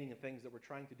of painting and things that we're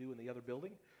trying to do in the other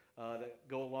building that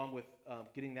go along with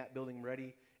getting that building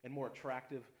ready and more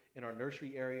attractive in our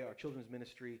nursery area, our children's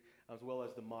ministry, as well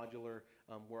as the modular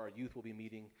where our youth will be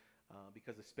meeting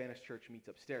because the Spanish church meets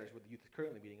upstairs where the youth is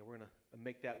currently meeting, and we're going to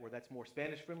make that where that's more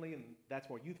Spanish friendly and that's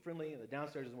more youth friendly, and the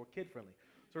downstairs is more kid friendly.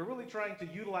 So we're really trying to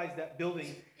utilize that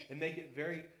building and make it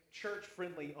very church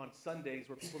friendly on Sundays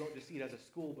where people don't just see it as a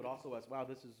school, but also as, wow,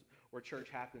 this is where church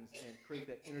happens, and create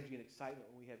that energy and excitement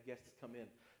when we have guests come in.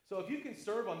 So if you can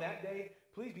serve on that day,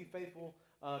 please be faithful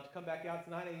to come back out. It's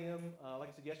 9 a.m. Like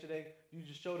I said yesterday, you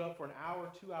just showed up for an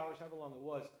hour, 2 hours, however long it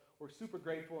was. We're super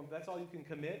grateful, and if that's all you can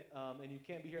commit, and you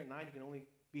can't be here at 9, you can only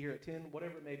be here at 10,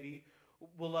 whatever it may be.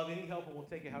 We'll love any help, and we'll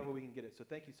take it however we can get it. So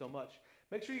thank you so much.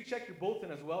 Make sure you check your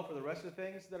bulletin as well for the rest of the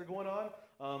things that are going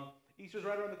on. Easter's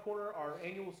right around the corner. Our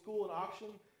annual school and auction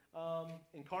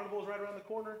and carnival is right around the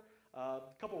corner. A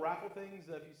couple raffle things.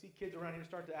 If you see kids around here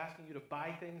start to asking you to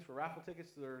buy things for raffle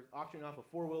tickets, they're auctioning off a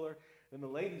four-wheeler. And the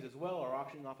ladies as well are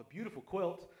auctioning off a beautiful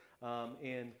quilt.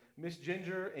 And Miss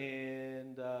Ginger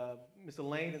and Miss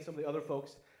Elaine and some of the other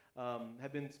folks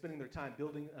have been spending their time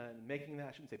building and making that.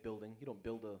 I shouldn't say building. You don't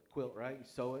build a quilt, right? You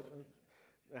sew it.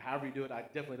 However you do it. I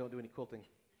definitely don't do any quilting.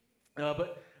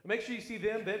 But make sure you see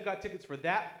them. They've got tickets for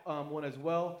that one as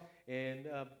well. And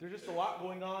there's just a lot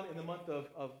going on in the month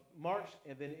of March,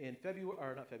 and then in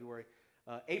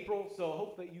April. So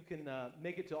hope that you can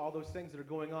make it to all those things that are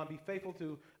going on. Be faithful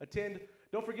to attend.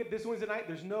 Don't forget this Wednesday night,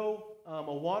 there's no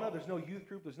Awana, there's no youth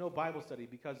group, there's no Bible study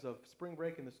because of spring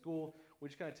break in the school. We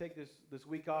just kind of take this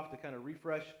week off to kind of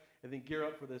refresh and then gear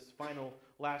up for this final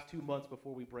last 2 months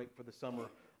before we break for the summer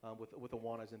with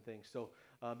Awanas and things. So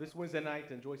this Wednesday night,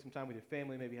 enjoy some time with your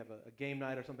family, maybe have a game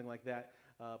night or something like that.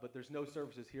 But there's no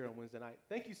services here on Wednesday night.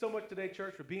 Thank you so much today,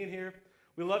 church, for being here.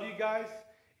 We love you guys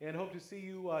and hope to see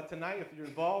you tonight if you're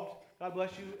involved. God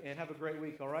bless you and have a great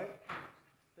week, all right?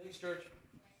 Thanks, church.